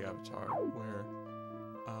quest of the Avatar, where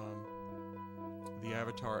the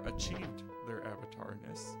Avatar achieved their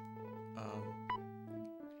avatarness,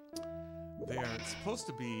 they are supposed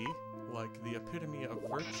to be like the epitome of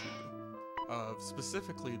virtue, of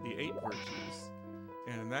specifically the 8 virtues.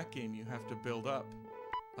 And in that game, you have to build up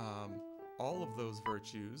all of those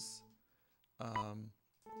virtues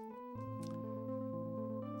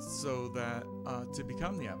so that to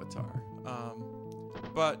become the Avatar.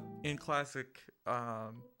 But in classic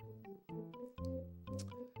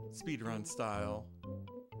speedrun style,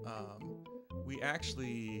 we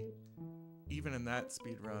actually, even in that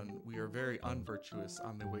speedrun, we are very unvirtuous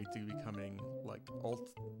on the way to becoming like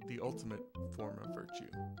the ultimate form of virtue.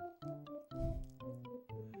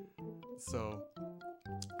 So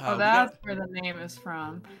that's where the name is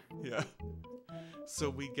from. Yeah. So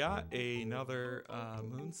we got another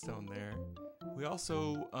moonstone there. We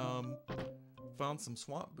also found some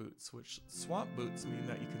swamp boots, which swamp boots mean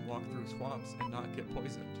that you can walk through swamps and not get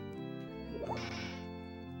poisoned.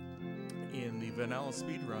 In the vanilla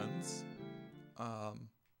speedruns,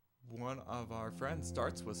 one of our friends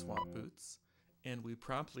starts with swamp boots, and we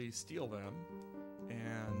promptly steal them,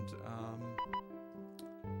 and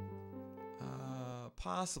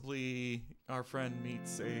possibly our friend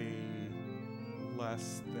meets a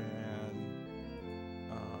less than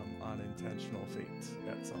unintentional fate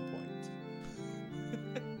at some point.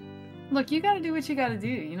 Look, you gotta do what you gotta do,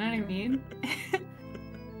 you know what I mean?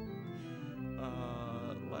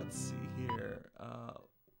 Let's see here.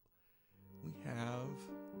 We have,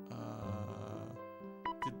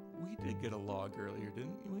 we did get a log earlier,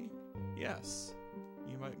 didn't we? Yes.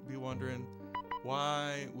 You might be wondering,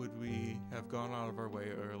 why would we have gone out of our way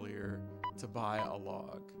earlier to buy a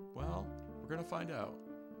log? Well, we're going to find out.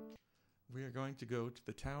 We are going to go to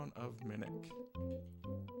the town of Minnick.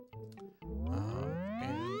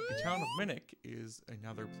 And the town of Minnick is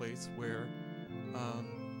another place where,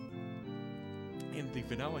 in the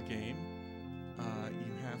vanilla game,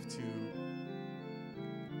 you have to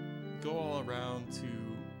go all around to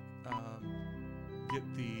get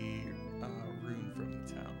the rune from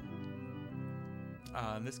the town.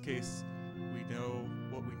 In this case, we know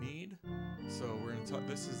what we need, so we're going to talk.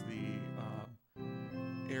 This is the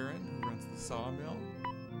Aaron who runs the sawmill,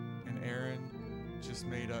 and Aaron just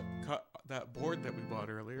cut that board that we bought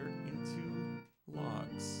earlier into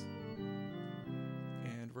logs.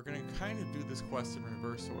 And we're going to kind of do this quest in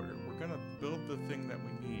reverse order. We're going to build the thing that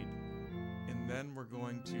we need, and then we're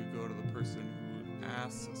going to go to the person who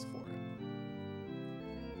asks us for it.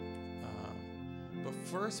 But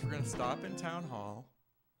first, we're going to stop in Town Hall.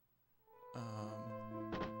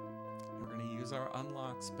 We're going to use our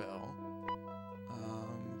unlock spell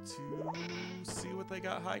to see what they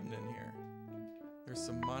got hiding in here. There's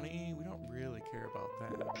some money. We don't really care about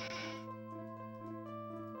that.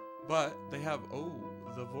 But they have,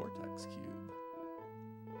 the vortex cube.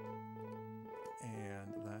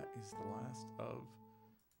 And that is the last of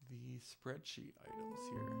the spreadsheet items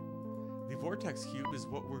here. The vortex cube is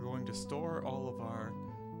what we're going to store all of our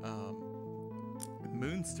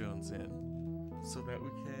moonstones in, so that we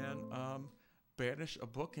can banish a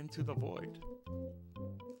book into the void.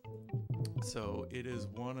 So it is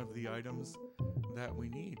one of the items that we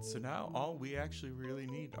need. So now all we actually really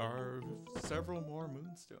need are several more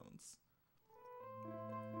moonstones.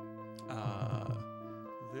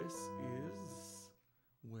 This is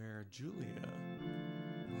where Julia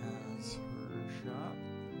has her shop.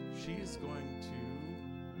 She is going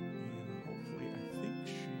to, and hopefully I think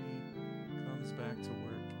she comes back to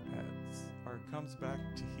work comes back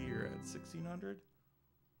to here at 1600?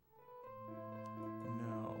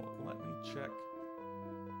 No, let me check.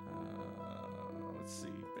 Let's see,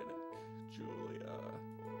 Binnick, Julia,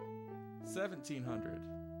 1700.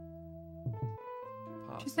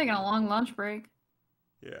 She's taking a long lunch break.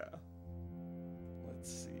 Yeah. Let's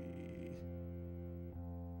see.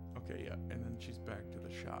 Okay, yeah, and then she's back to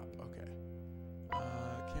the shop. Okay.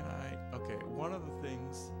 Okay, one of the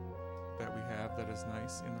things that we have that is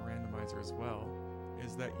nice in the randomizer as well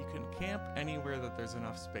is that you can camp anywhere that there's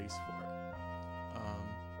enough space for it.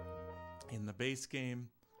 In the base game,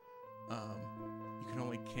 you can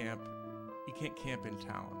only camp, you can't camp in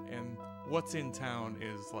town, and what's in town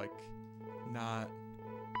is like not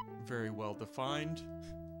very well defined.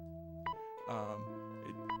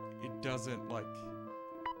 It doesn't like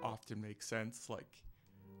often make sense, like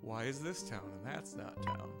why is this town and that's not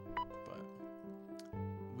town? But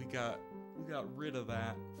we got rid of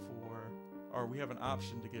that or we have an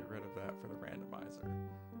option to get rid of that for the randomizer.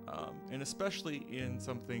 And especially in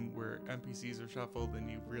something where NPCs are shuffled and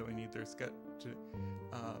you really need their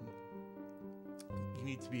you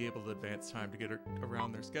need to be able to advance time to get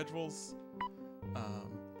around their schedules.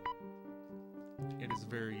 It is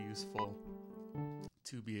very useful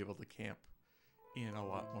to be able to camp in a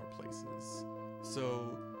lot more places.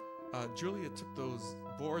 So Julia took those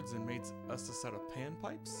boards and made us a set of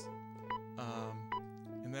panpipes.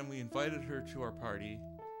 And then we invited her to our party,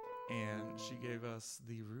 and she gave us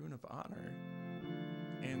the Rune of Honor,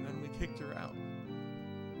 and then we kicked her out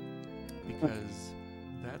because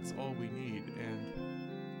that's all we need. And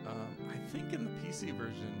I think in the PC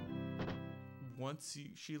version, once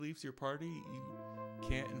she leaves your party, you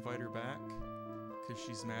can't invite her back because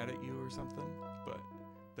she's mad at you or something. But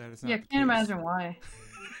that is not. Yeah, can't imagine why.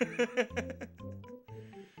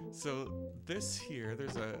 So this here,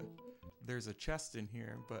 there's a chest in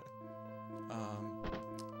here, but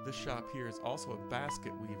this shop here is also a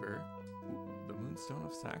basket weaver, the Moonstone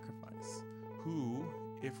of Sacrifice, who,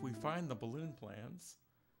 if we find the balloon plans,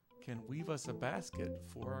 can weave us a basket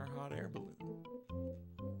for our hot air balloon.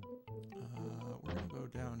 We're gonna go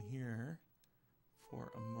down here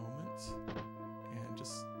for a moment and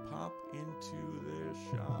just pop into this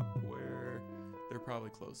shop where they're probably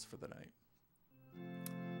closed for the night.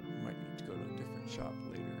 We might need to go to a different shop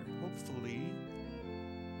later. Hopefully,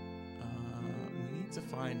 we need to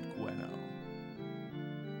find Gweno,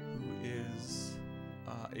 who is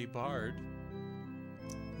a bard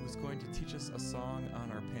who's going to teach us a song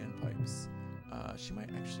on our panpipes. She might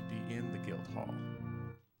actually be in the guild hall,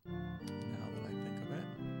 now that I think of it.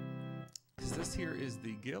 Because this here is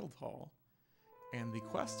the guild hall, and the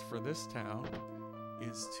quest for this town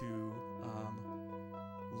is to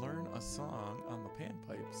learn a song on the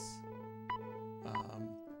panpipes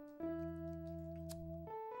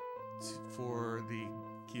for the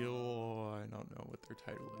guild. I don't know what their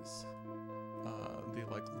title is. The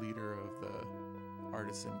like leader of the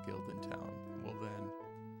artisan guild in town will then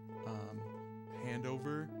hand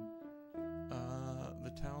over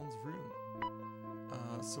the town's rune.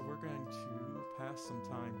 So we're going to pass some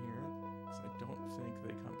time here, because I don't think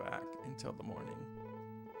they come back until the morning.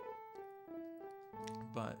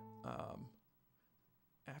 But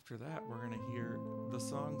after that, we're going to hear the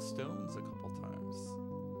song Stones a couple times,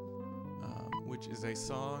 which is a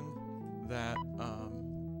song that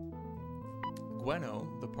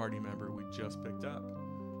Gweno, the party member we just picked up,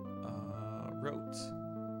 wrote.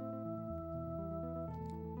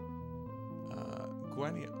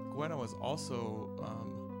 Gweno is also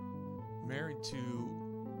married to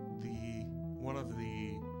one of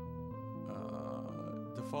the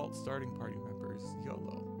default starting party members,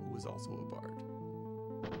 Yolo, who is also a bard.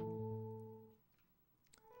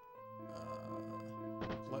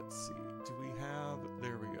 Let's see. Do we have...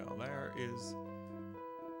 There we go. There is...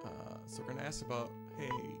 so we're going to ask about, hey,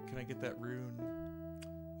 can I get that rune?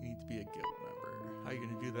 You need to be a guild member. How are you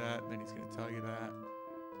going to do that? And then he's going to tell you that.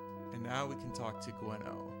 And now we can talk to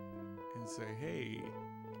Gweno and say, hey,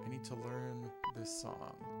 I need to learn this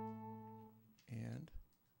song. And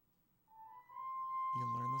you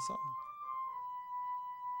learn the song.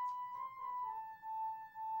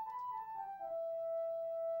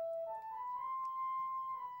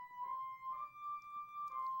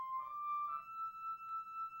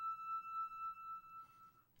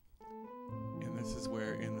 And this is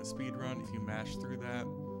where in the speed run, if you mash through that,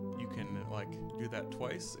 you can like do that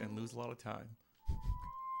twice and lose a lot of time.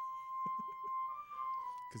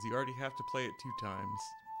 Because you already have to play it 2 times.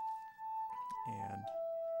 And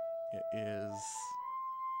it is...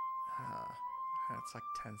 it's like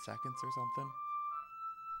 10 seconds or something.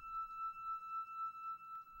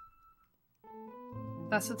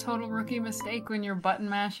 That's a total rookie mistake when you're button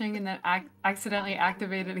mashing and then accidentally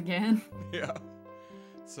activate it again. Yeah.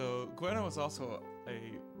 So Gweno is also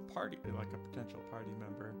a party, like a potential party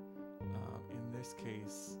member. In this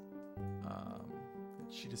case,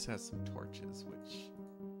 she just has some torches, which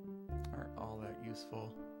aren't all that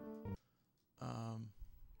useful.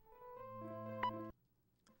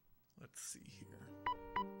 Let's see here.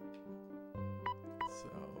 So,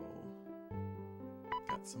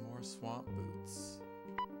 got some more swamp boots.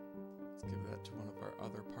 Let's give that to one of our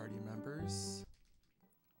other party members.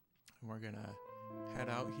 And we're gonna head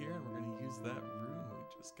out here and we're gonna use that rune we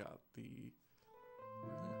just got, the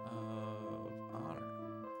Rune of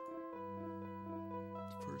Honor.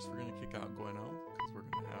 First, we're gonna kick out Gweno, because we're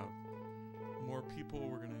gonna have more people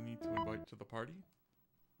we're gonna need to invite to the party.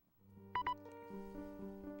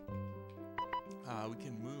 We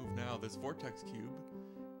can move now. This vortex cube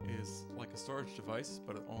is like a storage device,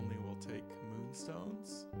 but it only will take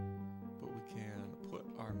moonstones. But we can put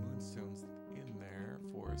our moonstones in there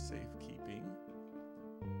for safekeeping,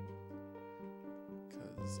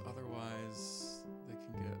 because otherwise they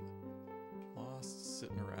can get lost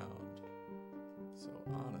sitting around. So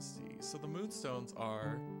honesty. So the moonstones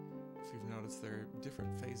are, if you've noticed, they're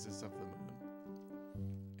different phases of the moon,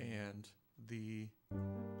 and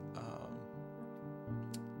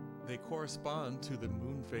they correspond to the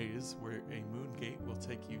moon phase, where a moon gate will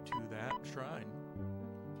take you to that shrine,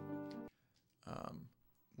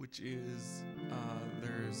 which is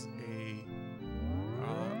there's a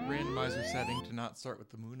randomizer setting to not start with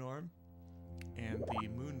the moon orb, and the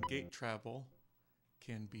moon gate travel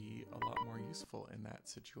can be a lot more useful in that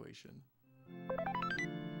situation.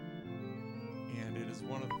 And it is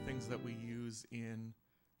one of the things that we use in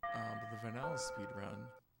the vanilla speedrun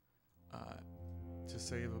to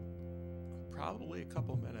save probably a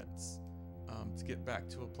couple minutes to get back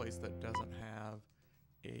to a place that doesn't have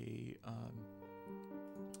a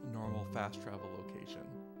normal fast travel location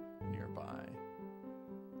nearby.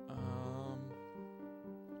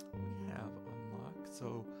 We have unlocked,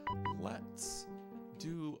 so let's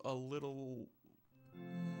do a little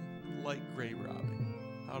light gray robbing.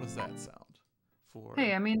 How does that sound?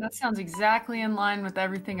 Hey, I mean, that sounds exactly in line with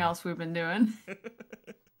everything else we've been doing.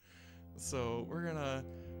 So we're gonna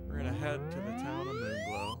head to the town of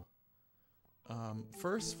Moonglow.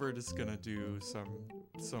 First, we're just gonna do some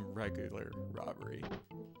some regular robbery.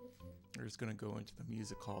 We're just gonna go into the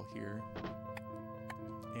music hall here,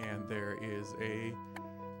 and there is a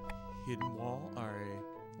hidden wall, or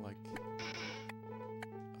a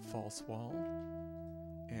false wall,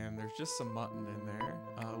 and there's just some mutton in there.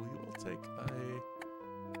 We will take a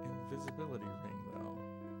invisibility ring though.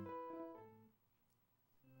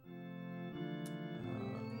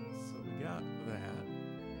 So we got that.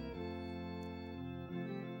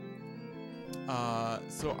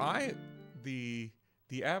 So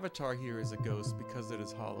the avatar here is a ghost because it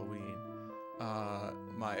is Halloween.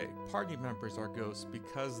 My party members are ghosts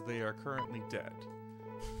because they are currently dead.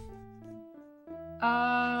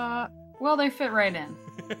 Well, they fit right in.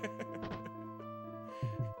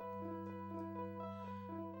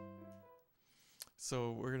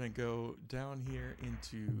 So we're gonna go down here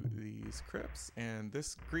into these crypts, and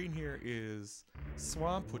this green here is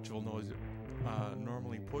swamp, which will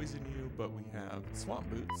normally poison you, but we have swamp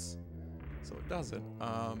boots, so it doesn't.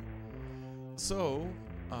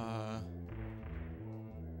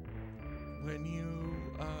 When you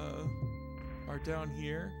are down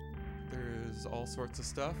here, there's all sorts of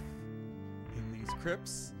stuff in these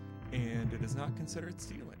crypts, and it is not considered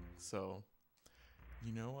stealing. So,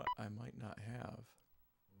 you know what I might not have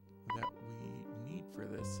that we need for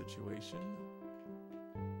this situation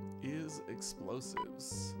is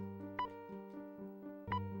explosives.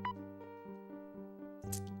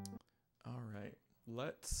 Alright,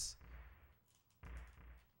 let's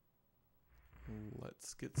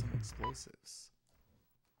get some explosives.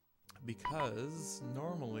 Because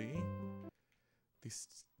normally,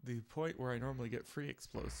 the point where I normally get free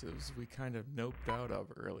explosives, we kind of noped out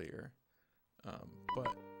of earlier.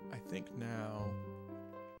 But I think now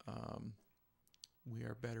we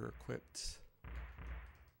are better equipped.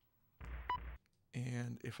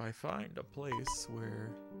 And if I find a place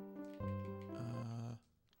where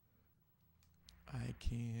I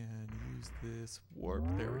can use this warp,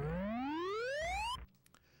 there we go.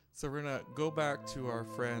 So we're gonna go back to our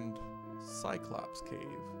friend Cyclops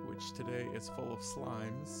Cave, which today is full of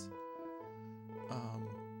slimes.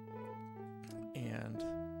 And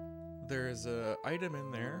there is an item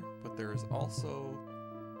in there, but there is also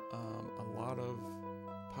a lot of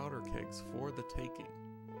powder kegs for the taking.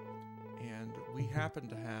 And we happen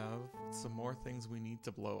to have some more things we need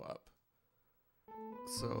to blow up.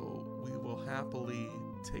 So we will happily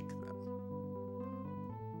take them.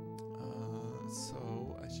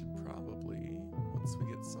 So I should probably, once we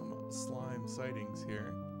get some slime sightings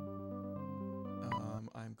here,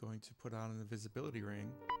 I'm going to put on an invisibility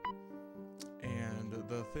ring. And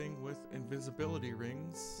the thing with invisibility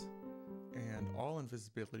rings and all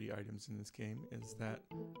invisibility items in this game is that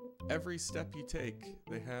every step you take,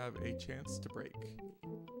 they have a chance to break.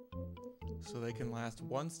 So they can last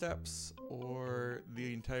 1 steps or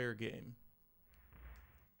the entire game.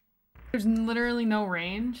 There's literally no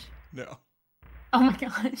range? No. Oh my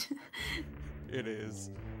gosh. It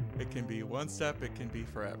is. It can be 1 step, it can be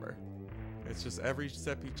forever. It's just every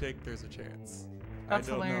step you take, there's a chance. That's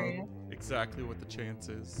I don't hilarious. know exactly what the chance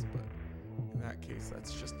is, but in that case,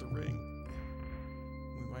 that's just the ring.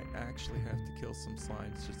 We might actually have to kill some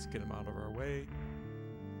slimes just to get them out of our way.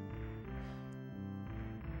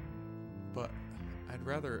 But I'd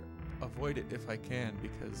rather avoid it if I can,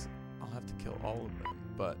 because I'll have to kill all of them.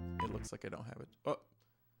 But it looks like I don't have it. Oh!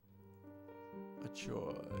 A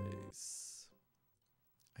choice.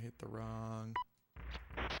 I hit the wrong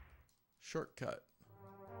shortcut.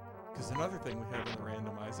 Because another thing we have in the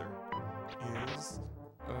randomizer is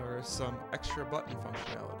some extra button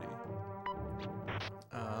functionality.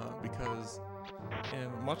 Because in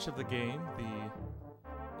much of the game,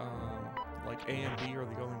 like A and B are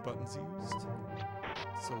the only buttons used.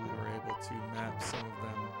 So we were able to map some of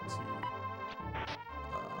them to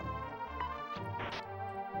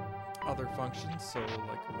other functions. So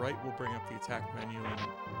like right will bring up the attack menu, and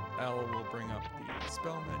L will bring up the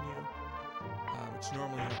spell menu, which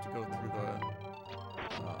normally you have to go through the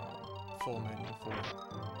full menu for.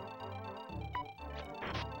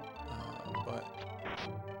 But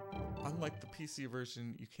unlike the PC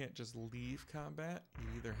version, you can't just leave combat. You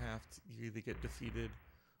either get defeated,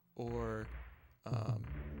 or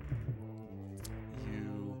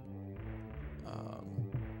you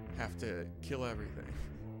have to kill everything,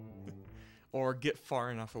 or get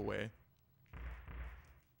far enough away.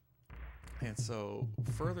 And so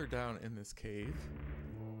further down in this cave,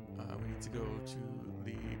 we need to go to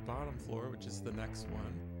the bottom floor, which is the next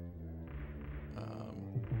one.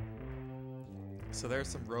 So there's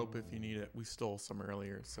some rope if you need it. We stole some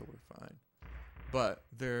earlier, so we're fine. But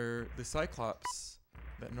the Cyclops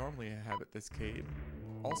that normally I have at this cave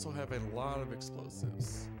also have a lot of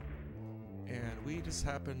explosives. And we just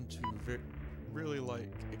happen to really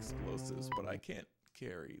like explosives, but I can't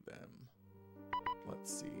carry them.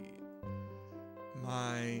 Let's see.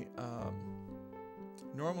 My,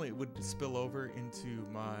 normally it would spill over into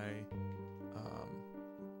my,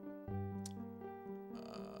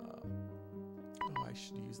 oh, I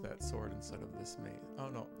should use that sword instead of this mace. Oh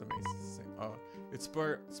no, the mace is the same. It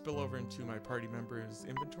spill over into my party members'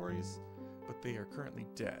 inventories, but they are currently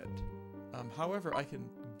dead. However, I can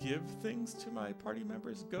give things to my party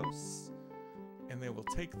members' ghosts, and they will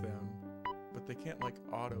take them, but they can't like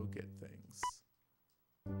auto get things.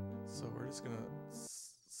 So we're just gonna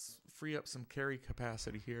free up some carry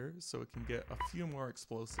capacity here so we can get a few more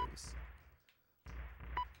explosives.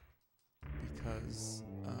 Because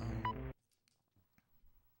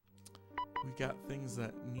we got things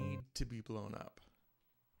that need to be blown up.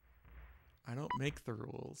 I don't make the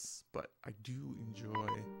rules, but I do enjoy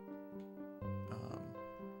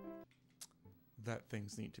that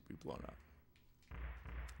things need to be blown up.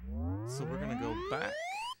 So we're gonna go back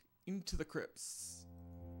into the crypts.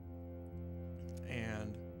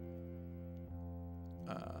 And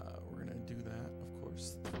we're gonna do that, of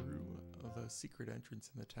course, through the secret entrance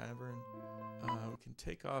in the tavern. We can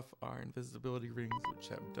take off our invisibility rings, which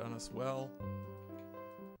have done us well.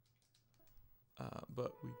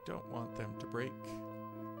 But we don't want them to break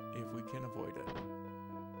if we can avoid it.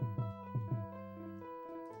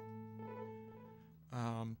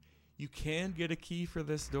 You can get a key for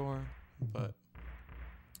this door, but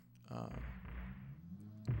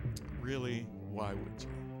really, why would you?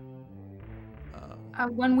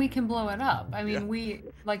 When we can blow it up. I mean,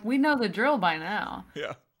 yeah. we know the drill by now.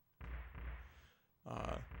 Yeah.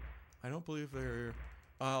 I don't believe there.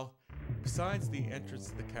 Besides the entrance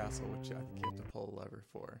to the castle, which I think you have to pull a lever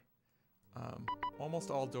for, almost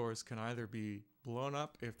all doors can either be blown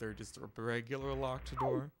up if they're just a regular locked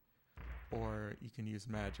door, or you can use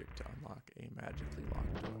magic to unlock a magically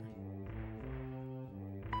locked door.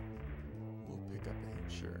 We'll pick up a hint,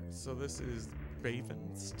 sure. So this is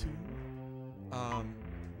Baven's tomb,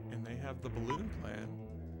 and they have the balloon plan,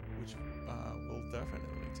 which we'll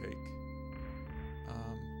definitely take.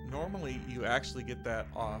 Normally, you actually get that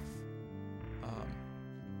off,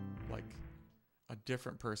 like a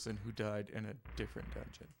different person who died in a different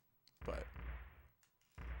dungeon, but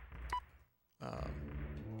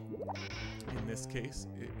in this case,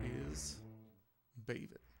 it is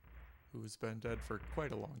Baven, who's been dead for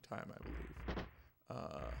quite a long time, I believe.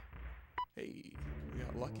 Hey, we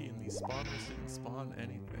got lucky and these spawners didn't spawn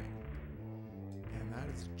anything. And that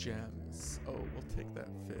is gems. Oh, we'll take that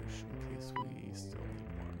fish in case we still need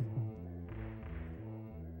one.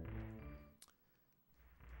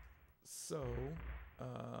 So,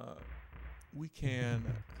 we can...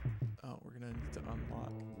 Oh, we're gonna need to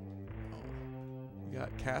unlock... Oh, we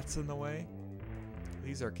got cats in the way.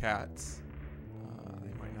 These are cats.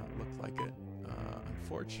 They might not look like it.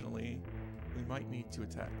 Unfortunately, we might need to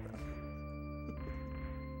attack them.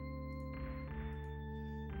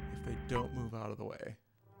 If they don't move out of the way.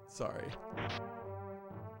 Sorry.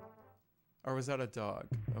 Or was that a dog?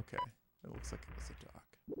 Okay. It looks like it was a dog.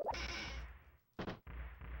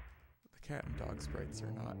 The cat and dog sprites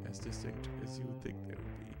are not as distinct as you would think they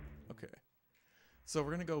would be. Okay. So we're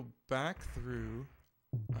going to go back through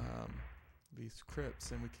these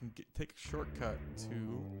crypts and we can take a shortcut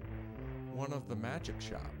to one of the magic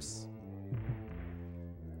shops.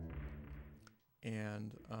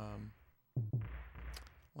 And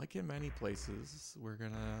like in many places, we're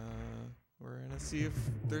gonna see if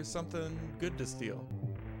there's something good to steal.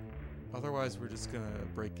 Otherwise, we're just gonna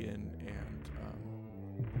break in and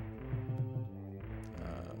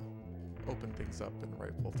open things up and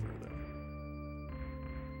rifle through them.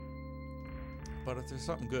 But if there's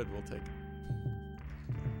something good, we'll take it.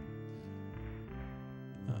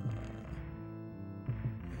 And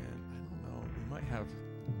I don't know, we might have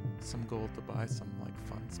some gold to buy some like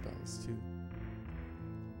fun spells too.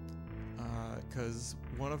 Because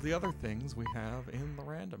one of the other things we have in the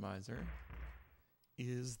randomizer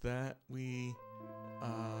is that we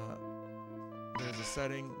there's a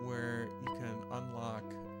setting where you can unlock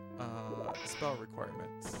spell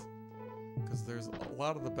requirements. Because there's a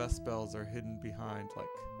lot of the best spells are hidden behind like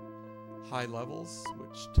high levels,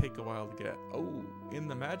 which take a while to get. Oh, in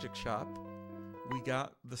the magic shop, we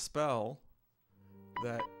got the spell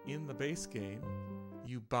that in the base game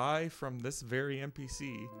you buy from this very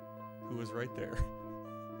NPC who was right there.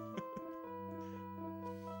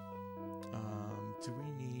 Do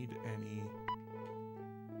we need any?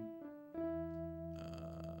 I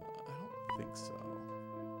don't think so.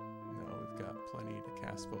 No, we've got plenty to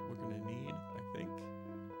cast what we're gonna need, I think.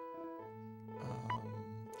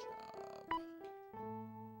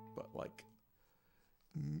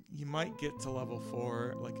 you might get to level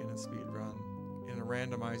 4 like in a speed run. In a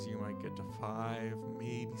randomizer you might get to 5,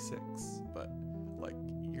 maybe 6, but like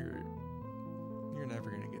you're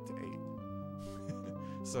never gonna get to 8.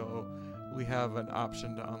 So we have an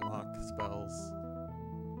option to unlock spells.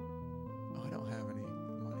 Oh, I don't have any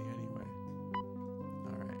money anyway.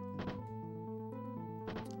 Alright.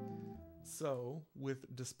 So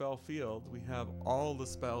with Dispel Field we have all the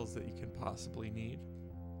spells that you can possibly need.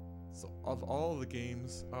 So of all the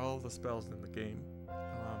games, all the spells in the game,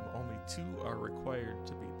 only 2 are required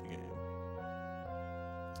to beat the game.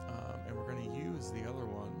 And we're going to use the other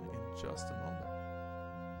one in just a moment.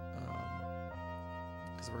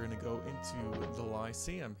 Because we're going to go into the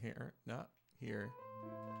Lyceum here. Not here.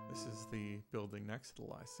 This is the building next to the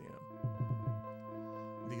Lyceum.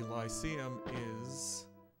 The Lyceum is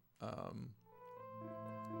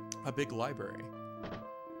a big library.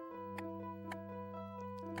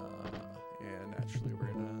 And naturally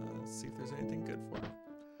we're going to see if there's anything good for it.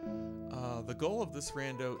 The goal of this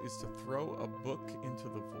rando is to throw a book into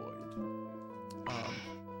the void.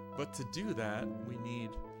 But to do that, we need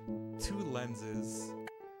 2 lenses,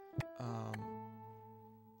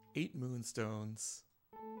 8 moonstones,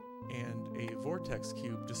 and a vortex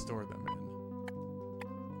cube to store them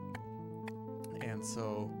in. And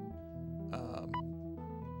so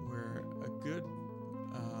we're a good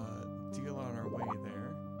deal on our way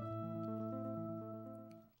there.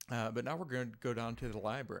 But now we're going to go down to the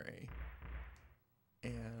library.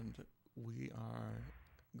 And we are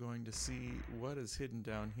going to see what is hidden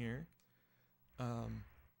down here.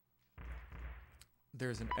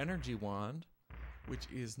 There's an energy wand, which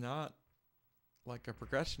is not like a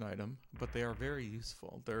progression item, but they are very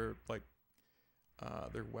useful. They're like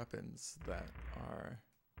they're weapons that are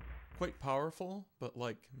quite powerful, but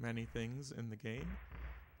like many things in the game,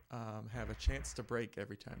 have a chance to break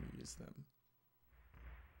every time you use them.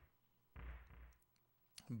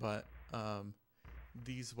 But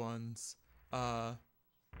these ones, but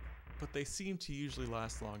they seem to usually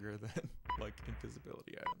last longer than like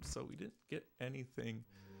invisibility items. So we didn't get anything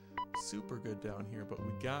super good down here, but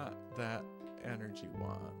we got that energy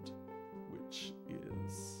wand, which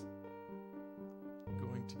is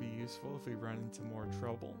going to be useful if we run into more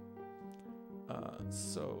trouble.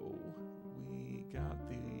 So we got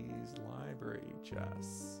these library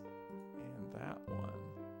chests and that one.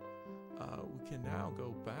 We can now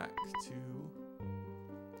go back to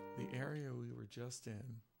the area we were just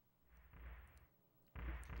in.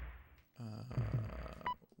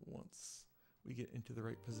 Once we get into the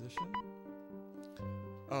right position.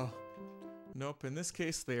 Oh, nope. In this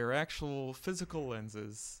case, they are actual physical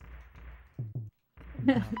lenses.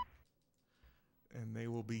 And they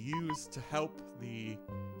will be used to help the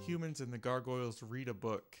humans and the gargoyles read a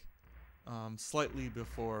book slightly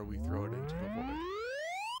before we throw it into the void.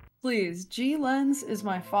 Please, G-Lens is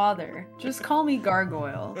my father. Just call me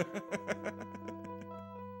Gargoyle.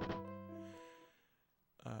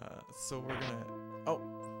 So we're gonna... Oh!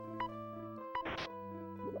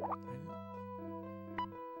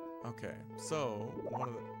 Okay, so one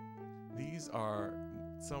of these are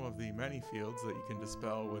some of the many fields that you can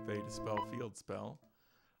dispel with a Dispel Field spell.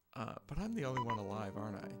 But I'm the only one alive,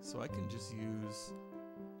 aren't I? So I can just use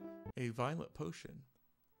a Violet Potion,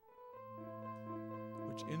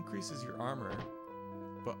 which increases your armor,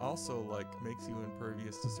 but also like makes you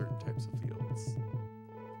impervious to certain types of fields.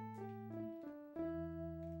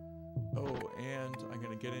 Oh, and I'm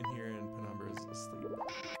gonna get in here and Penumbra's asleep.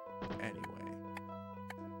 Anyway.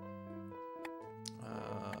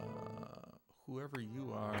 Whoever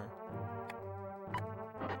you are.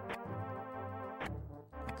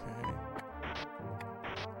 Okay.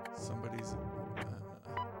 Somebody's...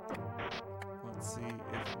 let's see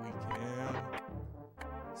if we can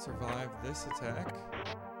survive this attack.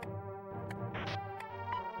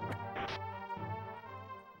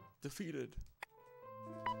 Defeated.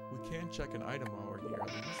 We can check an item while we're here at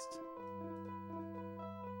least.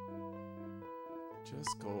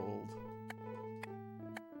 Just gold.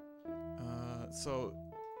 So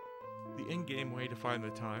the in-game way to find the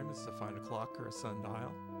time is to find a clock or a sundial,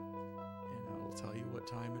 and I will tell you what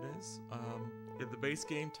time it is. If the base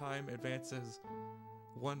game time advances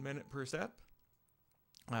 1 minute per step,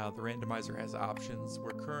 the randomizer has options.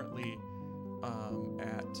 We're currently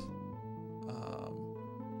at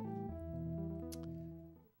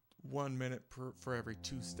 1 minute for every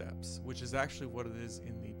 2 steps, which is actually what it is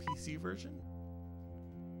in the PC version.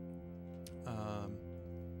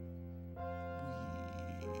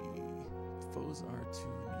 Foes are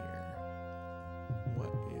too near. What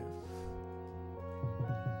if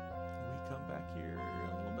we come back here a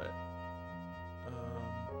little bit?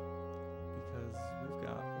 Because we've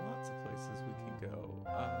got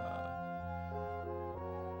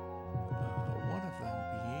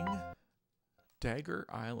Dagger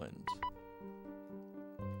Island.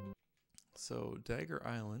 So Dagger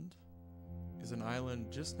Island is an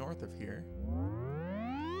island just north of here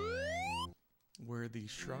where the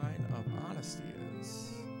Shrine of Honesty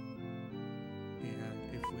is. And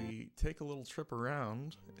if we take a little trip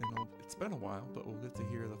around, and it's been a while, but we'll get to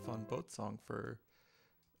hear the fun boat song for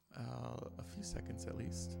a few seconds at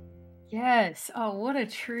least. Yes. Oh, what a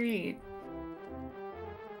treat.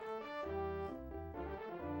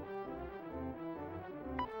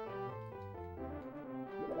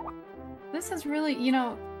 This is really,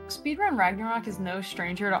 Speedrun Ragnarok is no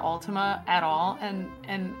stranger to Ultima at all,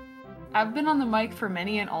 and I've been on the mic for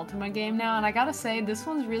many an Ultima game now, and I gotta say, this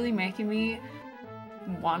one's really making me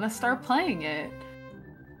want to start playing it.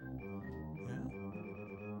 Yeah,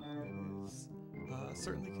 it is.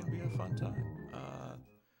 Certainly can be a fun time.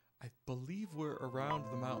 I believe we're around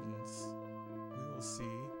the mountains. We will see.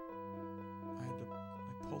 I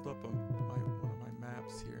pulled up one of my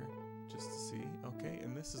maps here just to see. Okay,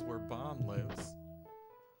 and this is where Bon lives.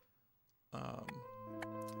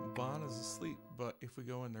 Bon is asleep, but if we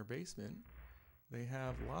go in their basement, they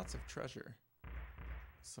have lots of treasure.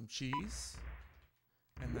 Some cheese,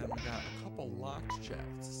 and then we got a couple locked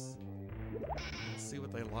chests. Let's see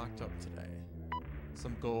what they locked up today.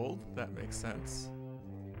 Some gold, that makes sense.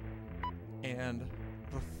 And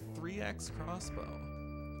the 3x crossbow,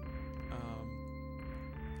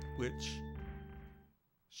 which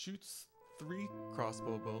shoots 3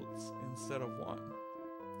 crossbow bolts instead of 1.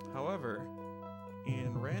 However,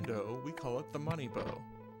 in Rando, we call it the money bow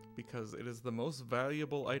because it is the most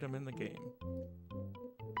valuable item in the game.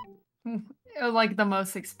 Like the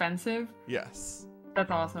most expensive? Yes.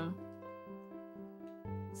 That's awesome.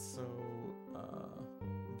 So,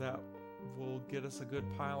 that will get us a good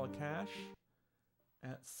pile of cash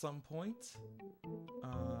at some point.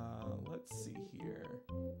 Let's see here.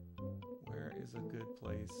 Where is a good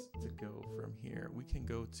place to go from here? We can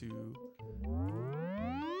go to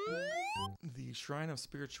the Shrine of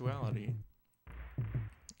Spirituality,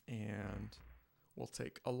 and we'll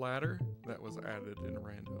take a ladder that was added in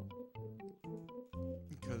Rando.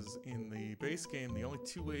 Because in the base game, the only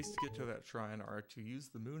 2 ways to get to that shrine are to use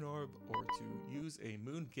the moon orb or to use a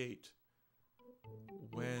moon gate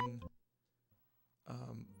when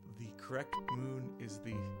the correct moon is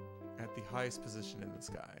at the highest position in the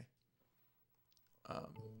sky.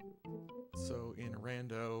 So in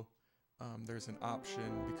Rando, there's an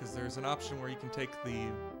option, because there's an option where you can take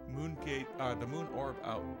the moon orb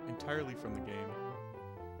out entirely from the game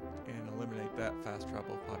and eliminate that fast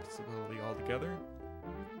travel possibility altogether.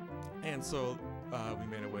 And so we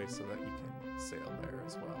made a way so that you can sail there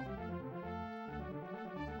as well.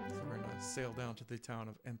 So we're gonna sail down to the town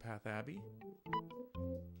of Empath Abbey,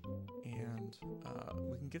 and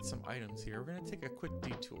we can get some items here. We're gonna take a quick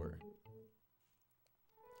detour.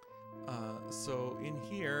 So in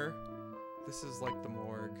here, this is like the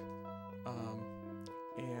morgue,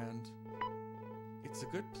 and it's a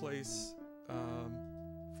good place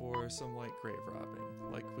for some light grave robbing,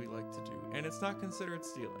 like we like to do. And it's not considered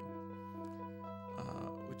stealing,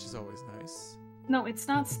 which is always nice. No, it's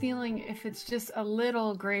not stealing if it's just a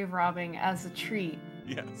little grave robbing as a treat.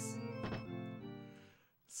 Yes.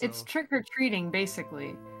 So, it's trick-or-treating,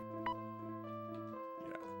 basically.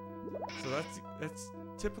 Yeah. So that's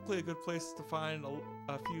typically a good place to find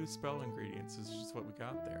a few spell ingredients, is just what we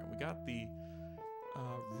got there. We got the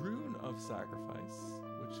Rune of Sacrifice,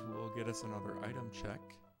 which will get us another item check.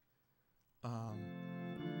 And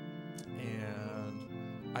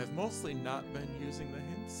I've mostly not been using the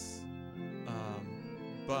hints,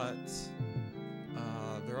 but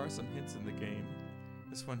there are some hints in the game.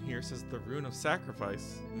 This one here says the Rune of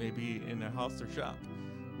Sacrifice may be in a house or shop,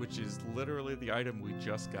 which is literally the item we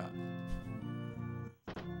just got.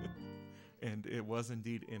 And it was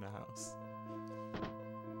indeed in a house.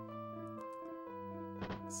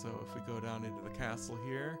 So if we go down into the castle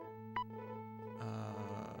here,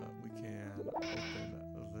 we can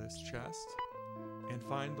open this chest and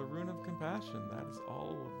find the Rune of Compassion. That is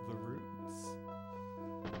all of the runes.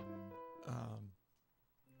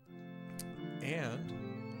 And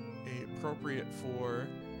appropriate for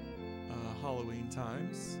Halloween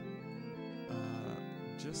times,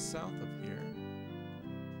 just south of here.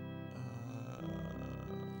 I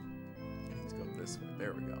need to go this way.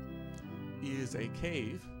 There we go. Is a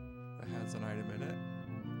cave that has an item in it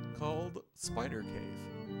called Spider Cave,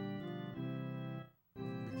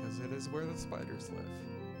 because it is where the spiders live.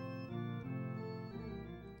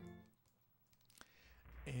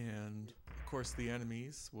 And of course the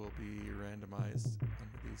enemies will be randomized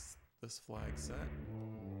under this flag set.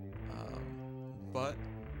 But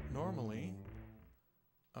normally,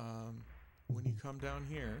 when you come down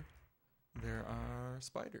here, there are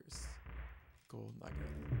spiders. Gold nugget.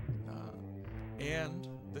 And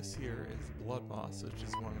this here is blood moss, which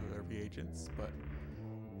is one of their reagents, but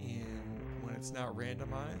when it's not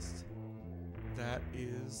randomized, that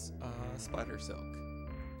is spider silk,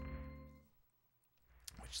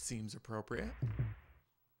 which seems appropriate.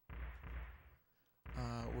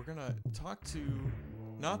 We're gonna talk to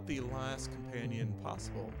not the last companion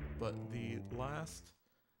possible, but the last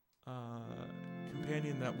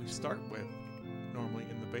companion that we start with normally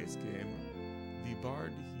in the base game, the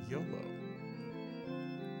bard Yolo,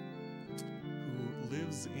 who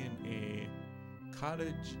lives in a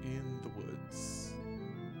cottage in the woods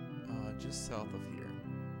just south of here,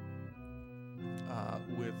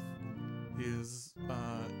 with his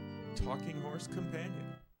talking horse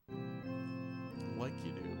companion, like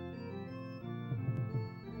you do.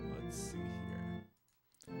 Let's see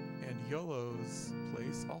here. And Yolo's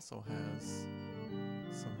place also has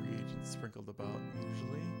some reagents sprinkled about,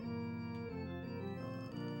 usually.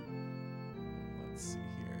 Let's see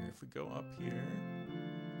here. If we go up here,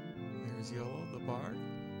 there's Yolo, the bard.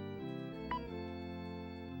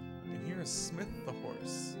 And here is Smith, the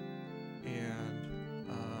horse. And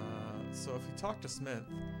so if you talk to Smith,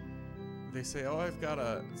 they say, oh, I've got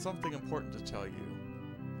something important to tell you.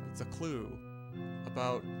 It's a clue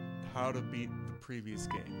about how to beat the previous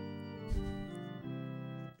game.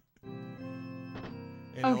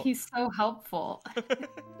 Oh, he's so helpful.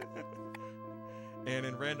 And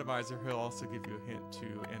in Randomizer, he'll also give you a hint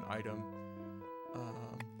to an item.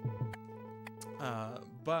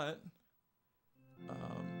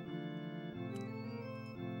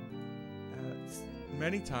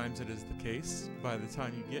 Many times it is the case, by the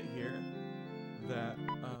time you get here, that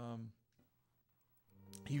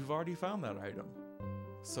you've already found that item.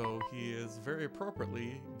 So he is very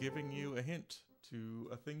appropriately giving you a hint to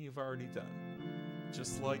a thing you've already done,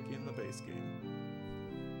 just like in the base game.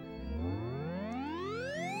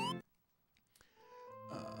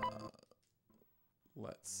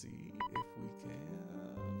 Let's see if we can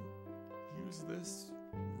use this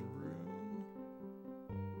rune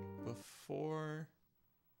before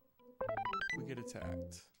we get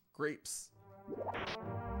attacked. Grapes.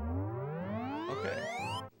 Okay.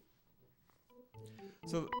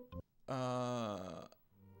 So, I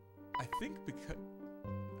think because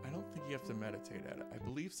I don't think you have to meditate at it. I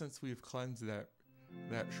believe since we've cleansed that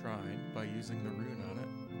shrine by using the rune on it,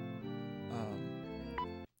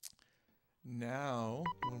 now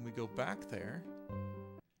when we go back there,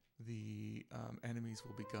 the enemies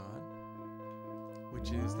will be gone,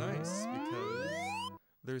 which is nice because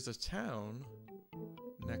there's a town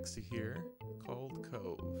next to here called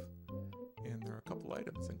Cove, and there are a couple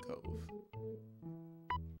items in Cove.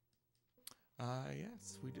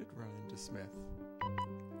 Yes, we did run into Smith.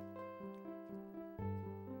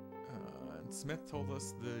 And Smith told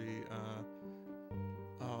us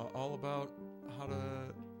all about how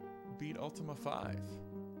to beat Ultima 5.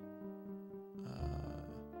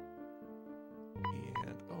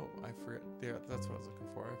 And, oh, I forgot, yeah, that's what I was looking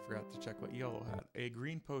for. I forgot to check what Yellow had. A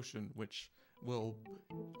green potion, which will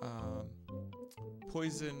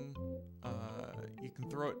poison, you can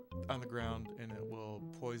throw it on the ground and it will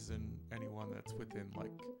poison anyone that's within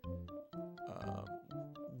like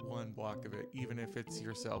 1 block of it, even if it's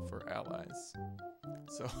yourself or allies.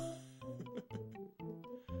 So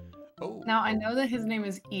oh, now I know that his name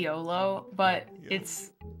is Iolo, but yeah.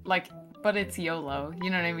 it's YOLO, you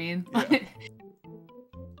know what I mean? Yeah.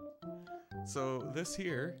 So this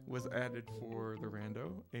here was added for the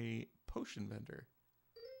rando, a potion vendor.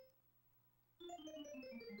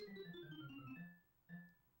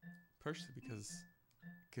 Partially because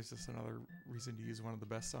it gives us another reason to use one of the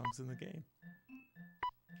best songs in the game.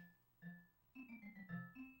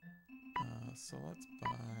 So let's buy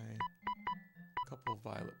a couple of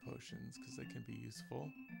violet potions because they can be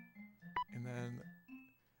useful. And then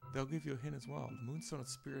they'll give you a hint as well. The Moonstone of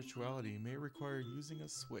Spirituality may require using a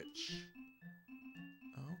switch.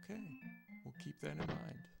 Okay, we'll keep that in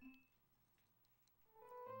mind.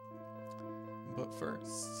 But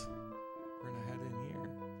first, we're gonna head in here.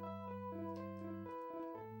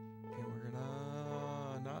 And we're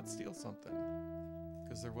gonna not steal something,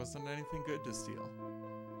 because there wasn't anything good to steal.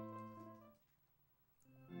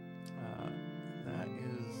 That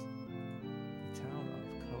is the town of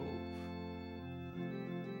Cove.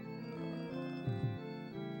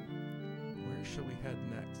 Where shall we head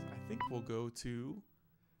next? I think we'll go to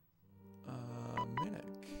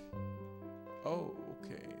Minnick. Oh,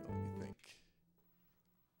 okay, let me think.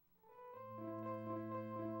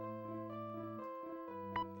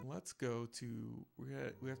 Let's go to, we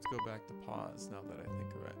have to go back to pause now that I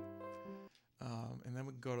think of it. And then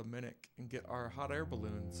we can go to Minnick and get our hot air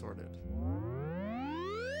balloon sorted.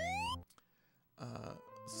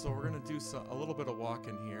 So we're gonna do a little bit of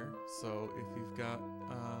walking here. So if you've got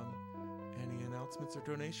any announcements or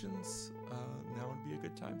donations, now would be a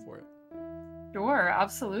good time for it. Sure,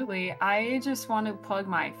 absolutely. I just want to plug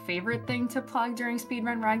my favorite thing to plug during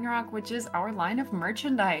Speedrun Ragnarok, which is our line of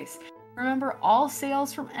merchandise. Remember, all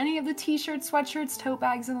sales from any of the t-shirts, sweatshirts, tote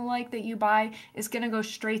bags, and the like that you buy is going to go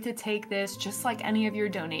straight to Take This, just like any of your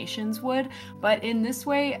donations would. But in this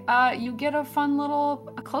way, you get a fun little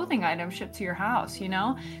clothing item shipped to your house, you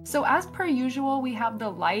know? So as per usual, we have the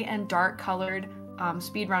light and dark colored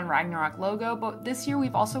Speedrun Ragnarok logo, but this year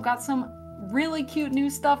we've also got some really cute new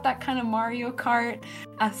stuff, that kind of Mario Kart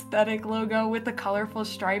aesthetic logo with the colorful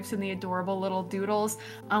stripes and the adorable little doodles.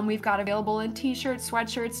 We've got available in t-shirts,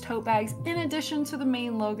 sweatshirts, tote bags, in addition to the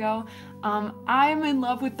main logo. I'm in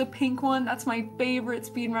love with the pink one. That's my favorite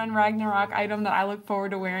Speedrun Ragnarok item that I look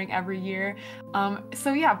forward to wearing every year.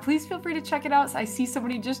 So yeah, please feel free to check it out. I see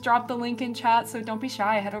somebody just dropped the link in chat, so don't be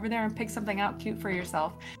shy. Head over there and pick something out cute for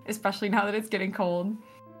yourself, especially now that it's getting cold.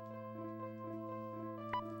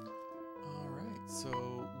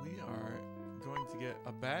 So we are going to get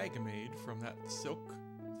a bag made from that silk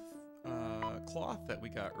cloth that we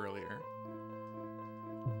got earlier.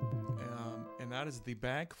 And that is the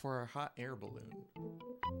bag for our hot air balloon.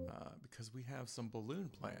 Because we have some balloon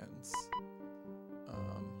plans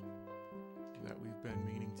that we've been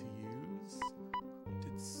meaning to use.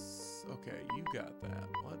 Okay, you got that.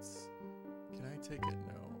 Can I take it?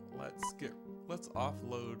 No. Let's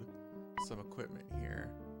offload some equipment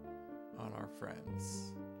here on our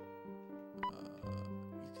friends.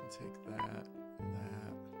 You can take that and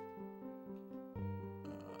that.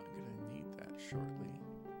 I'm gonna need that shortly.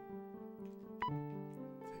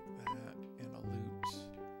 Take that and a loot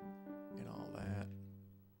and all that.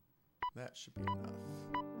 That should be enough.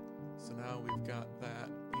 So now we've got that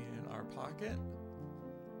in our pocket,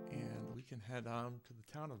 and we can head on to the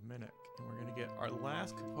town of Minnick, and we're gonna get our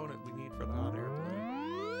last component we need for the hot air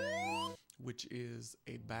balloon, which is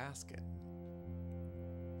a basket,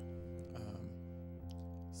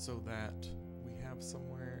 so that we have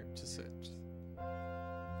somewhere to sit,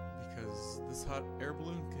 because this hot air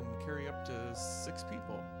balloon can carry up to 6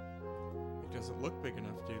 people. It doesn't look big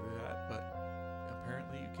enough to do that, but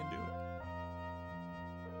apparently you can do it.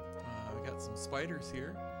 We got some spiders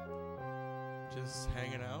here, just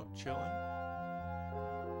hanging out, chilling.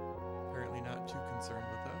 Apparently not too concerned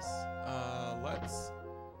with us.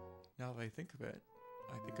 Now that I think of it,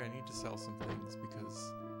 I think I need to sell some things,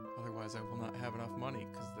 because otherwise I will not have enough money,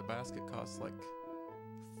 because the basket costs like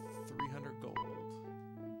 300 gold.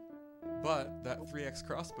 But that 3x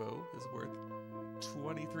crossbow is worth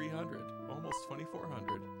 2,300, almost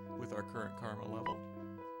 2,400 with our current karma level.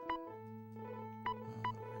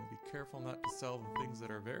 And be careful not to sell the things that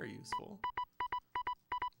are very useful,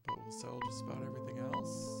 but we'll sell just about everything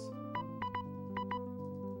else.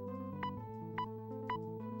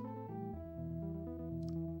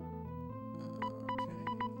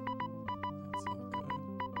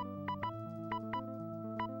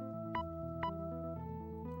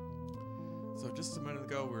 So just a minute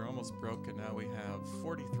ago, we were almost broke, and now we have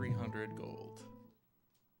 4,300 gold.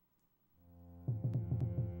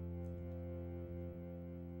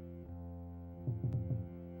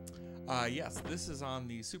 Yes, this is on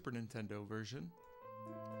the Super Nintendo version,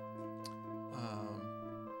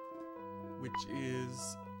 which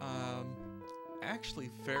is actually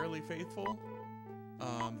fairly faithful.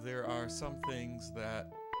 There are some things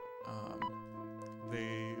that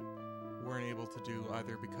they weren't able to do,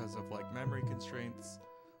 either because of like memory constraints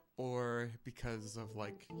or because of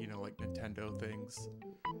like, you know, like Nintendo things.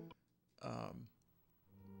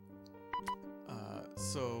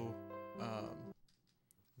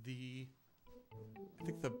 I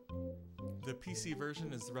think the PC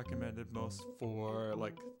version is recommended most for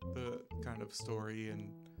like the kind of story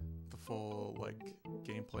and the full like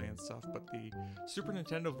gameplay and stuff, but the Super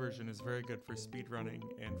Nintendo version is very good for speedrunning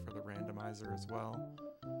and for the randomizer as well.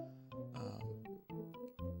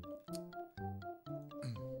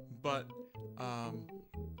 But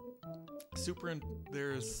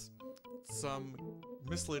there's some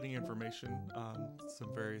misleading information on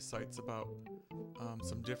some various sites about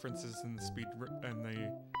some differences in the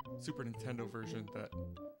Super Nintendo version that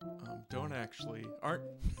aren't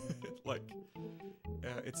like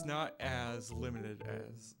it's not as limited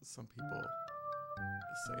as some people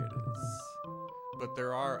say it is. But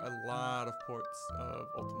there are a lot of ports of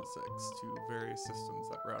Ultima 6 to various systems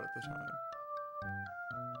that were out at the time.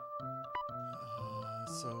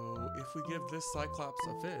 So if we give this Cyclops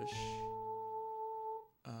a fish,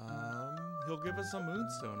 he'll give us a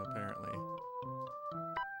moonstone, apparently.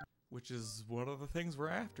 Which is one of the things we're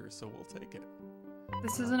after, so we'll take it.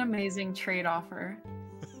 This is an amazing trade offer.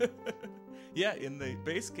 Yeah, in the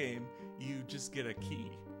base game, you just get a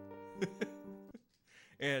key.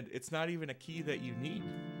 And it's not even a key that you need.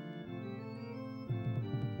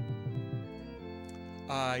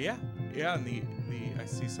 Yeah, and the I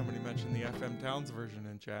see somebody mention the FM Towns version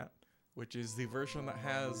in chat, which is the version that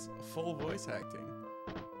has full voice acting.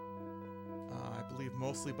 I believe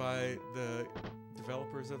mostly by the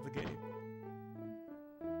developers of the game.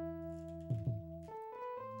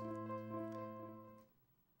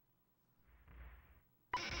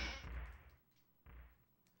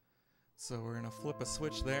 So we're gonna flip a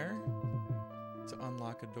switch there to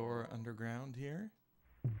unlock a door underground here.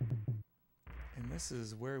 And this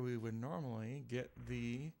is where we would normally get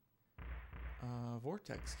the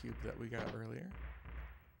vortex cube that we got earlier.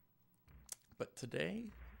 But today,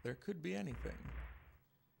 there could be anything.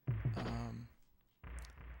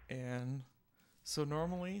 And so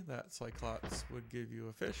normally that Cyclops would give you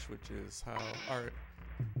a fish, which is how, or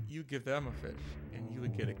you give them a fish and you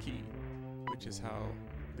would get a key, which is how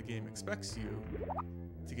the game expects you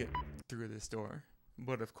to get through this door.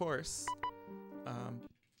 But of course,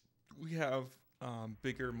 we have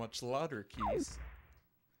bigger, much louder keys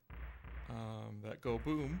that go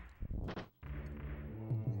boom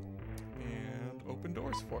and open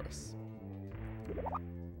doors for us.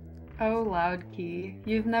 Oh, loud key.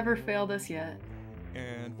 You've never failed us yet.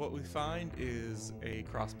 And what we find is a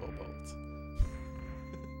crossbow bolt.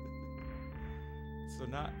 So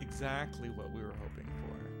not exactly what we were hoping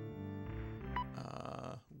for.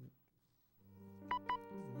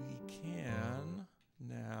 We can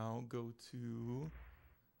now go to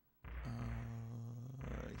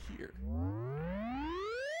here.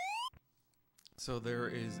 So there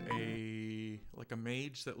is a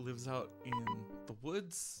mage that lives out in the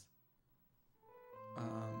woods.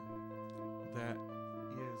 That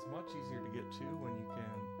is much easier to get to when you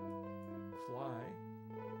can fly.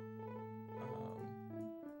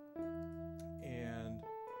 And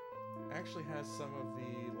actually has some of the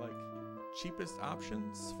cheapest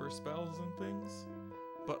options for spells and things,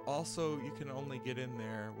 but also you can only get in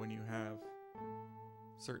there when you have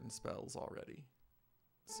certain spells already.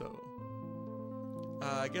 So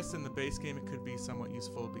I guess in the base game it could be somewhat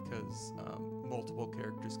useful because multiple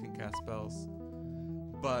characters can cast spells,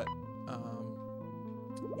 but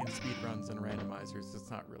in speedruns and randomizers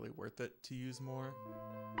it's not really worth it to use more.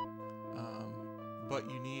 But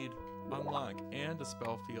you need unlock and a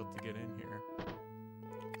spell field to get in here.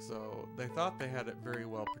 So they thought they had it very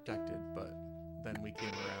well protected, but then we came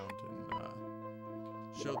around and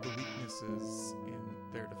showed the weaknesses in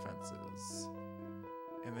their defenses.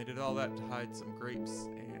 And they did all that to hide some grapes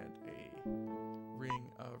and a ring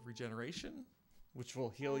of regeneration, which will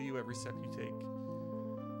heal you every step you take.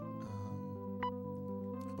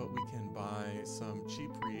 But we can buy some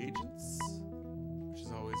cheap reagents, which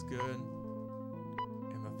is always good.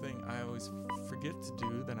 And the thing I always forget to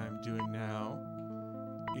do that I'm doing now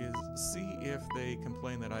is see if they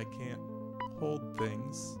complain that I can't hold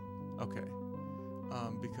things. Okay.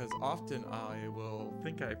 Because often I will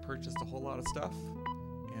think I purchased a whole lot of stuff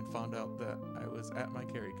and found out that I was at my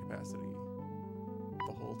carry capacity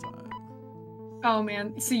the whole time. Oh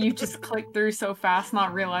man, so you just click through so fast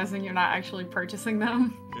not realizing you're not actually purchasing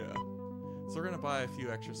them? Yeah. So we're gonna buy a few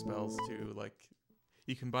extra spells too.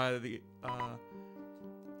 You can buy the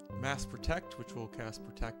Mass Protect, which will cast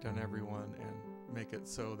Protect on everyone and make it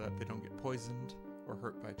so that they don't get poisoned or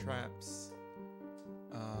hurt by traps.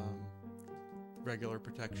 Regular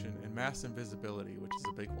Protection, and Mass Invisibility, which is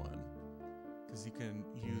a big one, because you can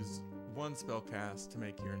use one spell cast to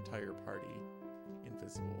make your entire party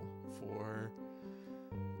invisible for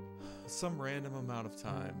some random amount of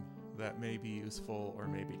time that may be useful or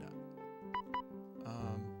maybe not.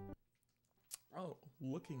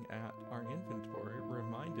 Looking at our inventory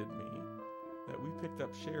reminded me that we picked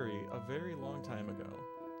up Sherry a very long time ago.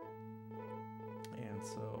 And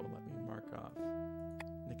so let me mark off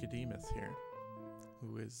Nicodemus here,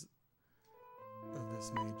 who is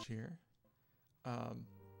this mage here.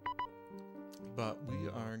 But we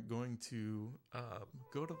are going to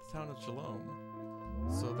go to the town of Shalom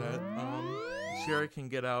so that Sherry can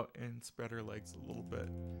get out and spread her legs a little bit.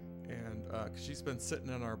 And because she's been sitting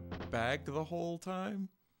in our bag the whole time.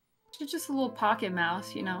 She's just a little pocket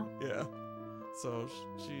mouse, you know? Yeah. So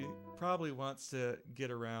she probably wants to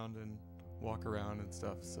get around and walk around and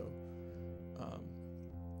stuff. So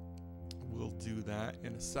we'll do that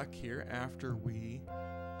in a sec here after we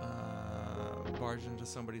barge into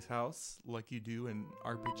somebody's house like you do in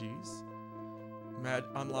RPGs.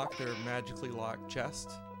 unlock their magically locked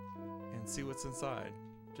chest and see what's inside.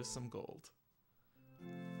 Just some gold.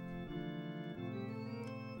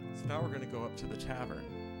 So now we're going to go up to the tavern.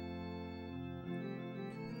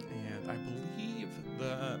 And I believe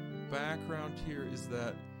the background here is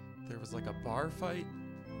that there was like a bar fight,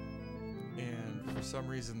 and for some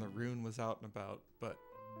reason the rune was out and about, but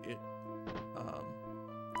it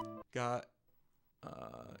got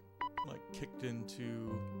like kicked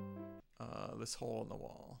into this hole in the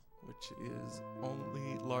wall, which is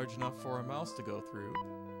only large enough for a mouse to go through.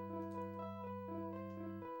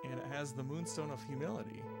 And it has the Moonstone of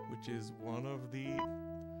Humility, which is one of the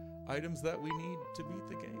items that we need to beat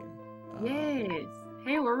the game. Yes.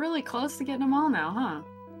 Hey, we're really close to getting them all now, huh?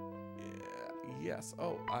 Yes.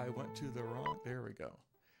 Oh, I went to the wrong... There we go.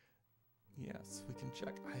 Yes, we can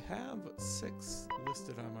check. I have 6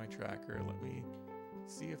 listed on my tracker. Let me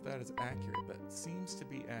see if that is accurate. That seems to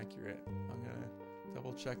be accurate. I'm going to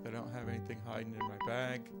double check that I don't have anything hiding in my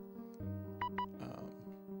bag.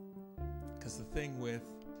 Because the thing with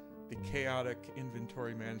the chaotic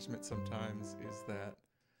inventory management sometimes is that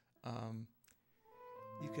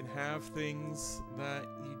you can have things that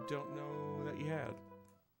you don't know that you had.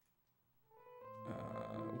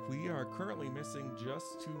 We are currently missing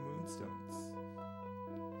just 2 moonstones.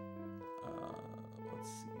 Let's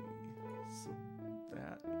see. So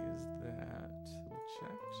that is that. We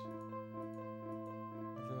checked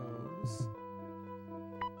those.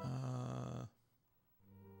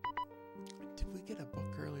 Did we get a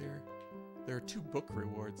book earlier? There are 2 book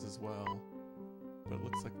rewards as well, but it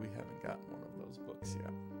looks like we haven't gotten one of those books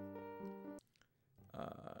yet.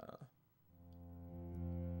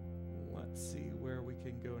 Let's see where we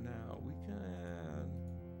can go now. We can...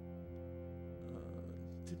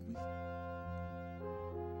 did we... Oh,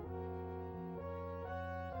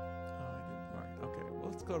 I didn't mark it. Okay, well,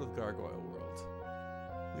 let's go to the Gargoyle World.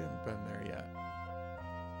 We haven't been there yet.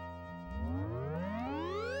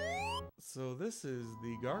 So this is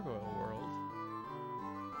the Gargoyle World.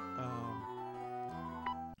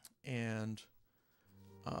 And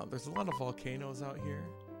there's a lot of volcanoes out here.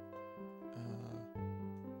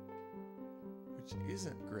 Which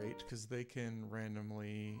isn't great because they can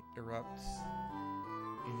randomly erupt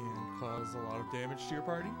and cause a lot of damage to your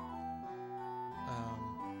party.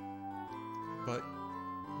 But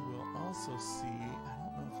we'll also see, I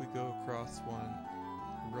don't know if we go across one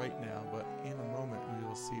right now, but in a moment we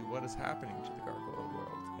will see what is happening to the Gargoyle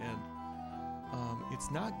World. And it's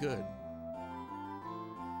not good.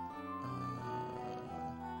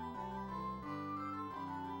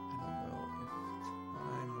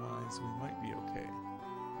 We might be okay.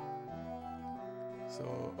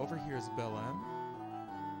 So over here is Belem,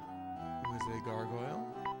 who is a gargoyle.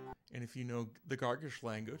 And if you know the Gargish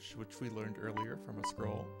language, which we learned earlier from a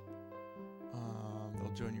scroll,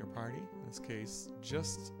 they'll join your party. In this case,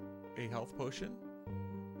 just a health potion.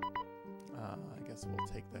 I guess we'll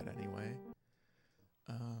take that anyway.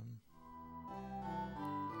 And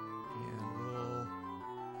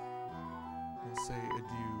we'll say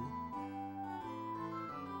adieu.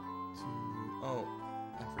 Oh,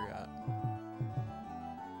 I forgot.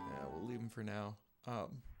 Yeah, we'll leave him for now.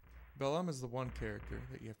 Belem is the one character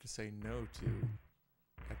that you have to say no to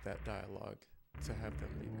at that dialogue to have them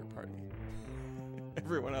leave your party.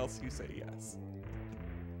 Everyone else, you say yes.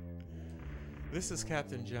 This is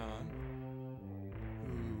Captain John,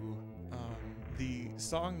 who, the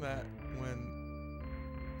song that when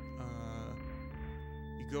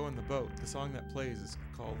you go in the boat, the song that plays is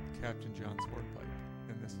called Captain John's Hornpipe.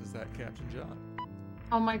 And this was that Captain John.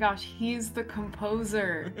 Oh my gosh, he's the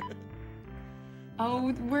composer.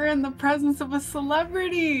 Oh, we're in the presence of a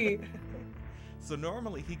celebrity. So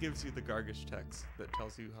normally he gives you the Gargish text that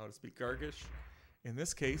tells you how to speak Gargish. In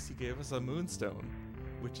this case, he gave us a moonstone,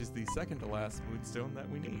 which is the second to last moonstone that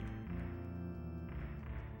we need.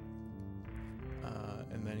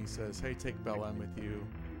 And then he says, hey, take Belem with you.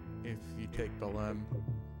 If you take Belem,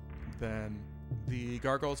 then the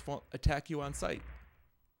gargoyles won't attack you on sight.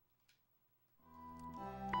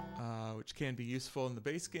 Which can be useful in the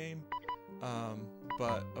base game,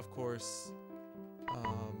 but of course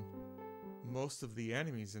most of the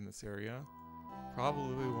enemies in this area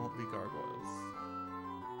probably won't be gargoyles.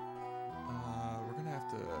 We're gonna have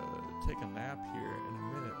to take a nap here in a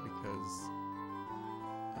minute because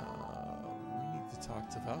we need to talk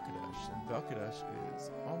to Valkadesh, and Valkadesh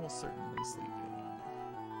is almost certainly sleeping.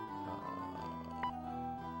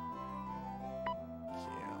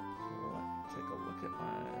 Take a look at my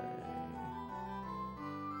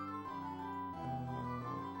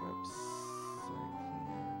website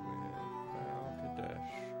here with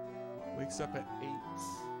Valkadesh. Wakes up at 8.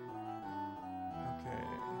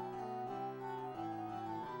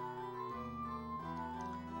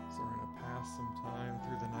 pass some time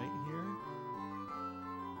through the night here.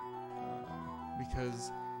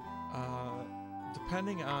 Because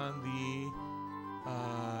depending on the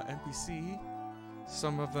NPC,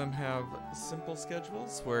 some of them have simple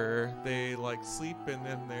schedules where they like sleep and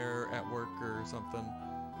then they're at work or something.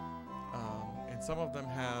 And some of them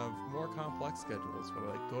have more complex schedules where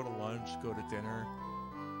they like go to lunch, go to dinner.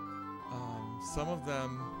 Some of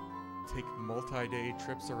them take multi-day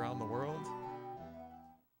trips around the world.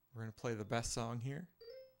 We're gonna play the best song here.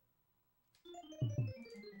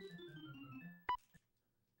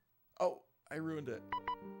 Oh, I ruined it.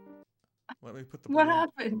 Let me put the What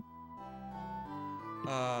balloon.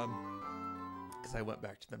 happened? Because I went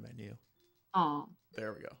back to the menu. Oh.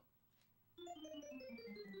 There we go.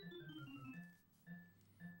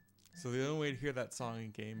 So the only way to hear that song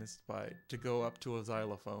in game is to go up to a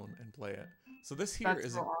xylophone and play it. So this here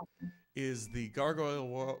is the gargoyle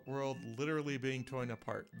world literally being torn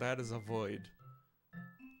apart. That is a void.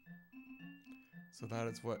 So that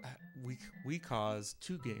is what we caused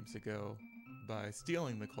 2 games ago by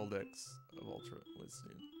stealing the codex of Ultra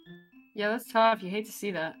Wisdom. Yeah, that's tough. You hate to see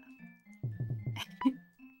that.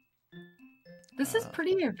 This is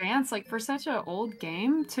pretty advanced, like for such an old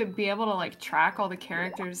game to be able to like track all the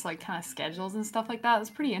characters, like kind of schedules and stuff like that. That's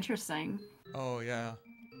pretty interesting. Oh yeah,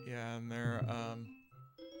 yeah, and they're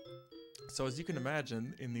so as you can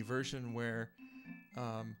imagine, in the version where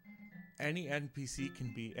any NPC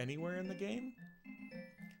can be anywhere in the game,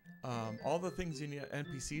 all the things you need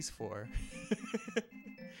NPCs for,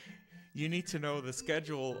 you need to know the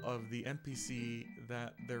schedule of the NPC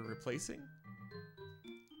that they're replacing.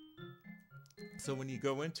 So when you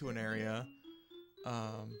go into an area,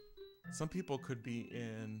 some people could be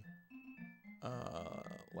in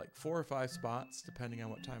like 4 or 5 spots, depending on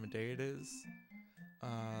what time of day it is.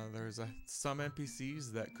 There's some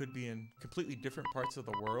NPCs that could be in completely different parts of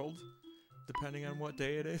the world, depending on what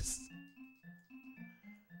day it is.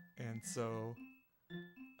 And so,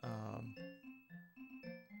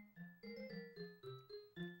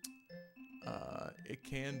 it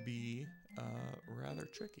can be rather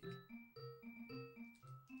tricky.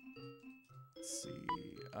 Let's see,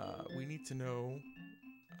 we need to know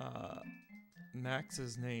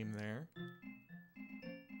Nax's name there,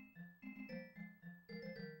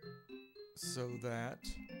 so that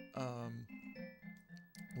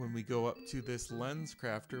when we go up to this lens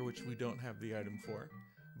crafter, which we don't have the item for,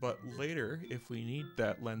 but later, if we need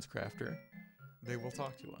that lens crafter, they will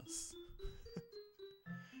talk to us.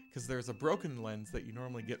 Because there's a broken lens that you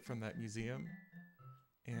normally get from that museum,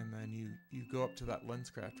 and then you go up to that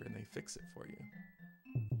lens crafter and they fix it for you.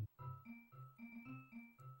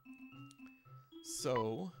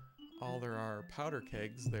 So, there are powder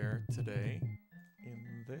kegs there today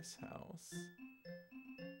in this house.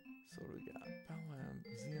 So what do we got?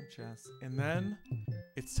 Museum chest. And then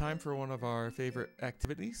it's time for one of our favorite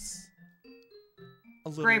activities.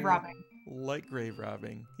 Grave robbing. Like grave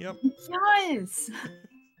robbing. Yep. Yes!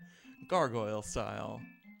 Gargoyle style.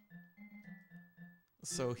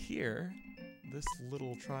 So here, this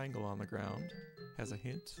little triangle on the ground has a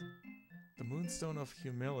hint. The Moonstone of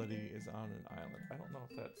Humility is on an island. I don't know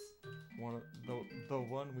if that's one of the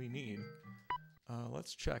one we need.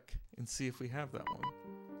 Let's check and see if we have that one.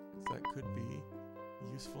 That could be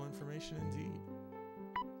useful information indeed.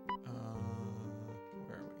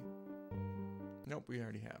 Where are we? Nope, we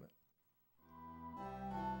already have it.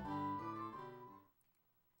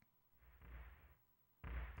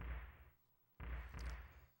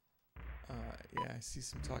 Yeah, I see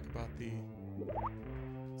some talk about the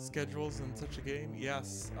schedules in such a game.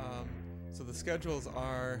 Yes, so the schedules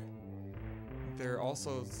they're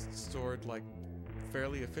also stored like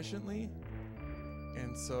fairly efficiently,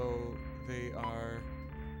 and so they are,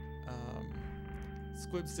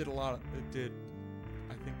 Squibs did I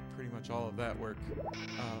think pretty much all of that work,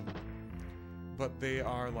 but they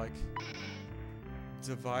are like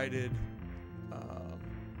divided.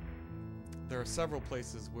 There are several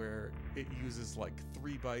places where it uses like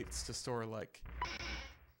 3 bytes to store like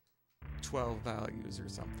 12 values or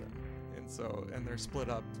something. And they're split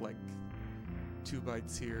up like 2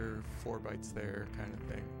 bytes here, 4 bytes there kind of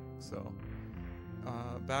thing. So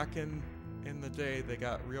back in the day, they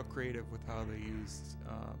got real creative with how they used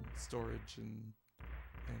storage and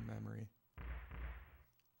memory.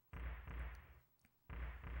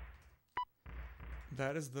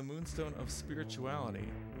 That is the Moonstone of Spirituality,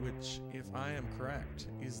 which, if I am correct,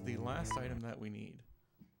 is the last item that we need.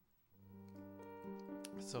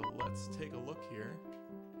 So let's take a look here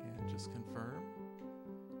and just confirm.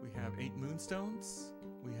 We have 8 moonstones.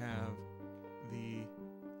 We have the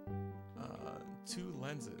 2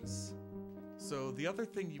 lenses. So the other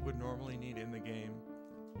thing you would normally need in the game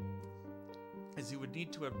is you would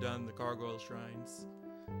need to have done the gargoyle shrines,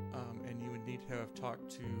 and you would need to have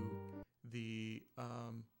talked to the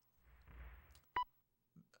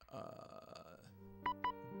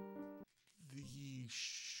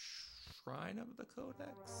Shrine of the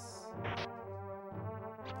Codex.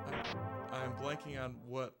 I'm blanking on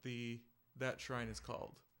what that shrine is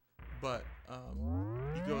called, but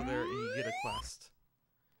you go there and you get a quest,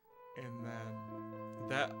 and then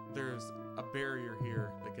there's a barrier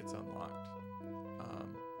here that gets unlocked.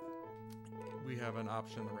 We have an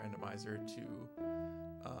option in the randomizer to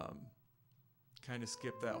kind of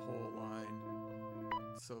skip that whole line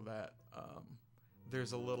so that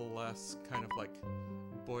there's a little less kind of like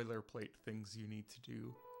boilerplate things you need to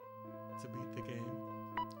do to beat the game.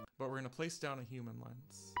 But we're going to place down a human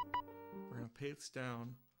lens. We're going to place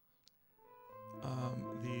down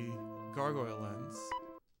the gargoyle lens,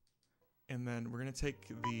 and then we're going to take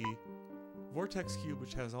the vortex cube,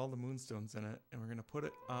 which has all the moonstones in it, and we're going to put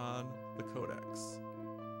it on the codex.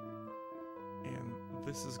 And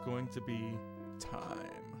this is going to be time.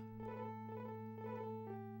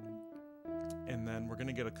 And then we're going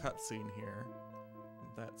to get a cutscene here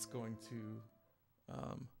that's going to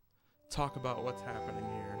talk about what's happening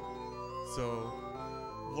here. So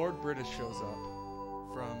Lord British shows up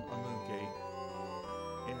from a moon gate,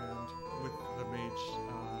 and with the mage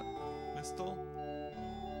Mistle,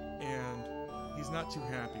 and he's not too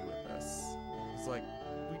happy with this. He's like,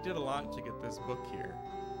 we did a lot to get this book here.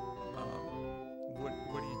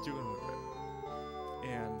 What are you doing with it?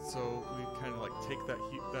 And so we kind of like take that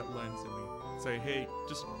lens and we say, hey,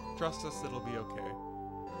 just trust us, it'll be okay.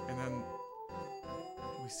 And then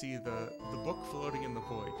we see the book floating in the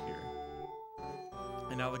void here.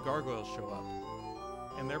 And now the gargoyles show up,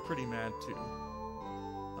 and they're pretty mad too,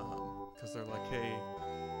 because they're like, hey,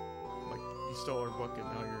 like, you stole our book and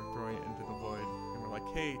now you're throwing it into the void. And we're like,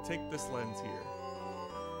 hey, take this lens here.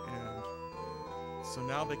 And so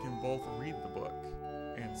now they can both read the book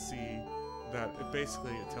and see that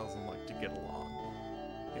it tells them like to get along.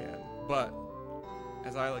 But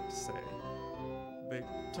as I like to say, they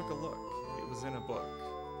took a look. It was in a book,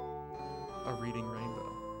 A Reading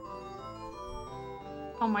Rainbow.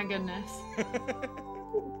 Oh my goodness.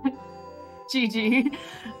 GG.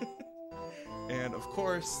 And of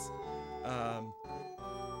course,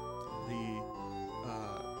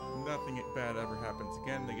 nothing bad ever happens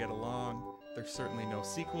again. They get along. There's certainly no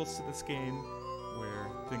sequels to this game where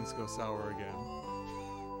things go sour again.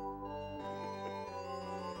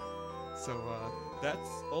 So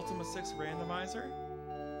that's Ultima 6 Randomizer.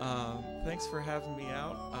 Thanks for having me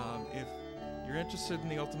out. If you're interested in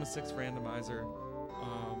the Ultima 6 Randomizer,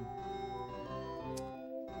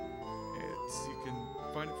 you can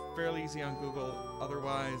find it fairly easy on Google.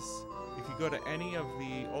 Otherwise, if you go to any of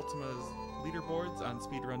the Ultima's leaderboards on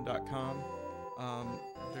speedrun.com,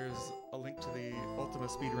 there's a link to the Ultima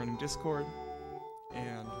Speedrunning Discord,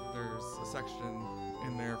 and there's a section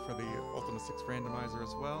in there for the Ultima 6 Randomizer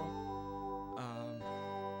as well.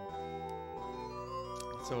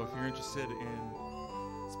 So if you're interested in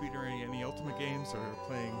speedrunning any Ultima games or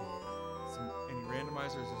playing any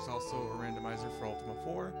randomizers, there's also a randomizer for Ultima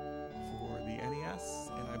 4 for the NES,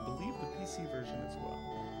 and I believe the PC version as well.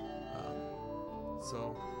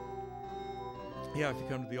 So yeah, if you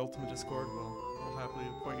come to the Ultima Discord, we'll happily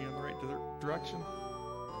point you in the right direction.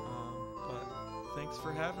 But thanks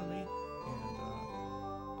for having me, and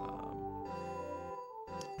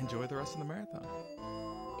enjoy the rest of the marathon.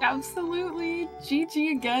 Absolutely.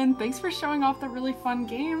 GG again. Thanks for showing off the really fun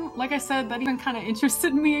game. Like I said, that even kind of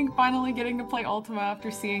interested me in finally getting to play Ultima after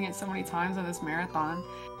seeing it so many times on this marathon.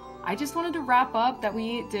 I just wanted to wrap up that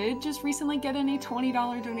we did just recently get in a $20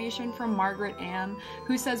 donation from Margaret Ann,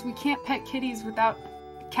 who says we can't pet kitties without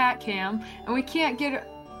cat cam, and we can't get...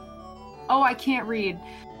 Oh, I can't read.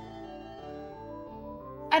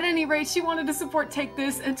 At any rate, she wanted to support Take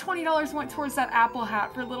This, and $20 went towards that Apple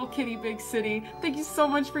hat for Little Kitty Big City. Thank you so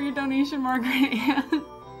much for your donation, Margaret Ann.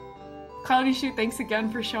 cloudyshoe, thanks again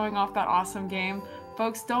for showing off that awesome game.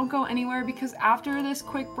 Folks, don't go anywhere, because after this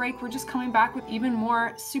quick break, we're just coming back with even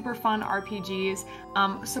more super fun RPGs,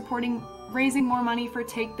 raising more money for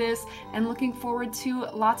Take This, and looking forward to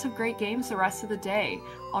lots of great games the rest of the day.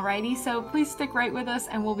 Alrighty, so please stick right with us,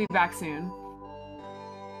 and we'll be back soon.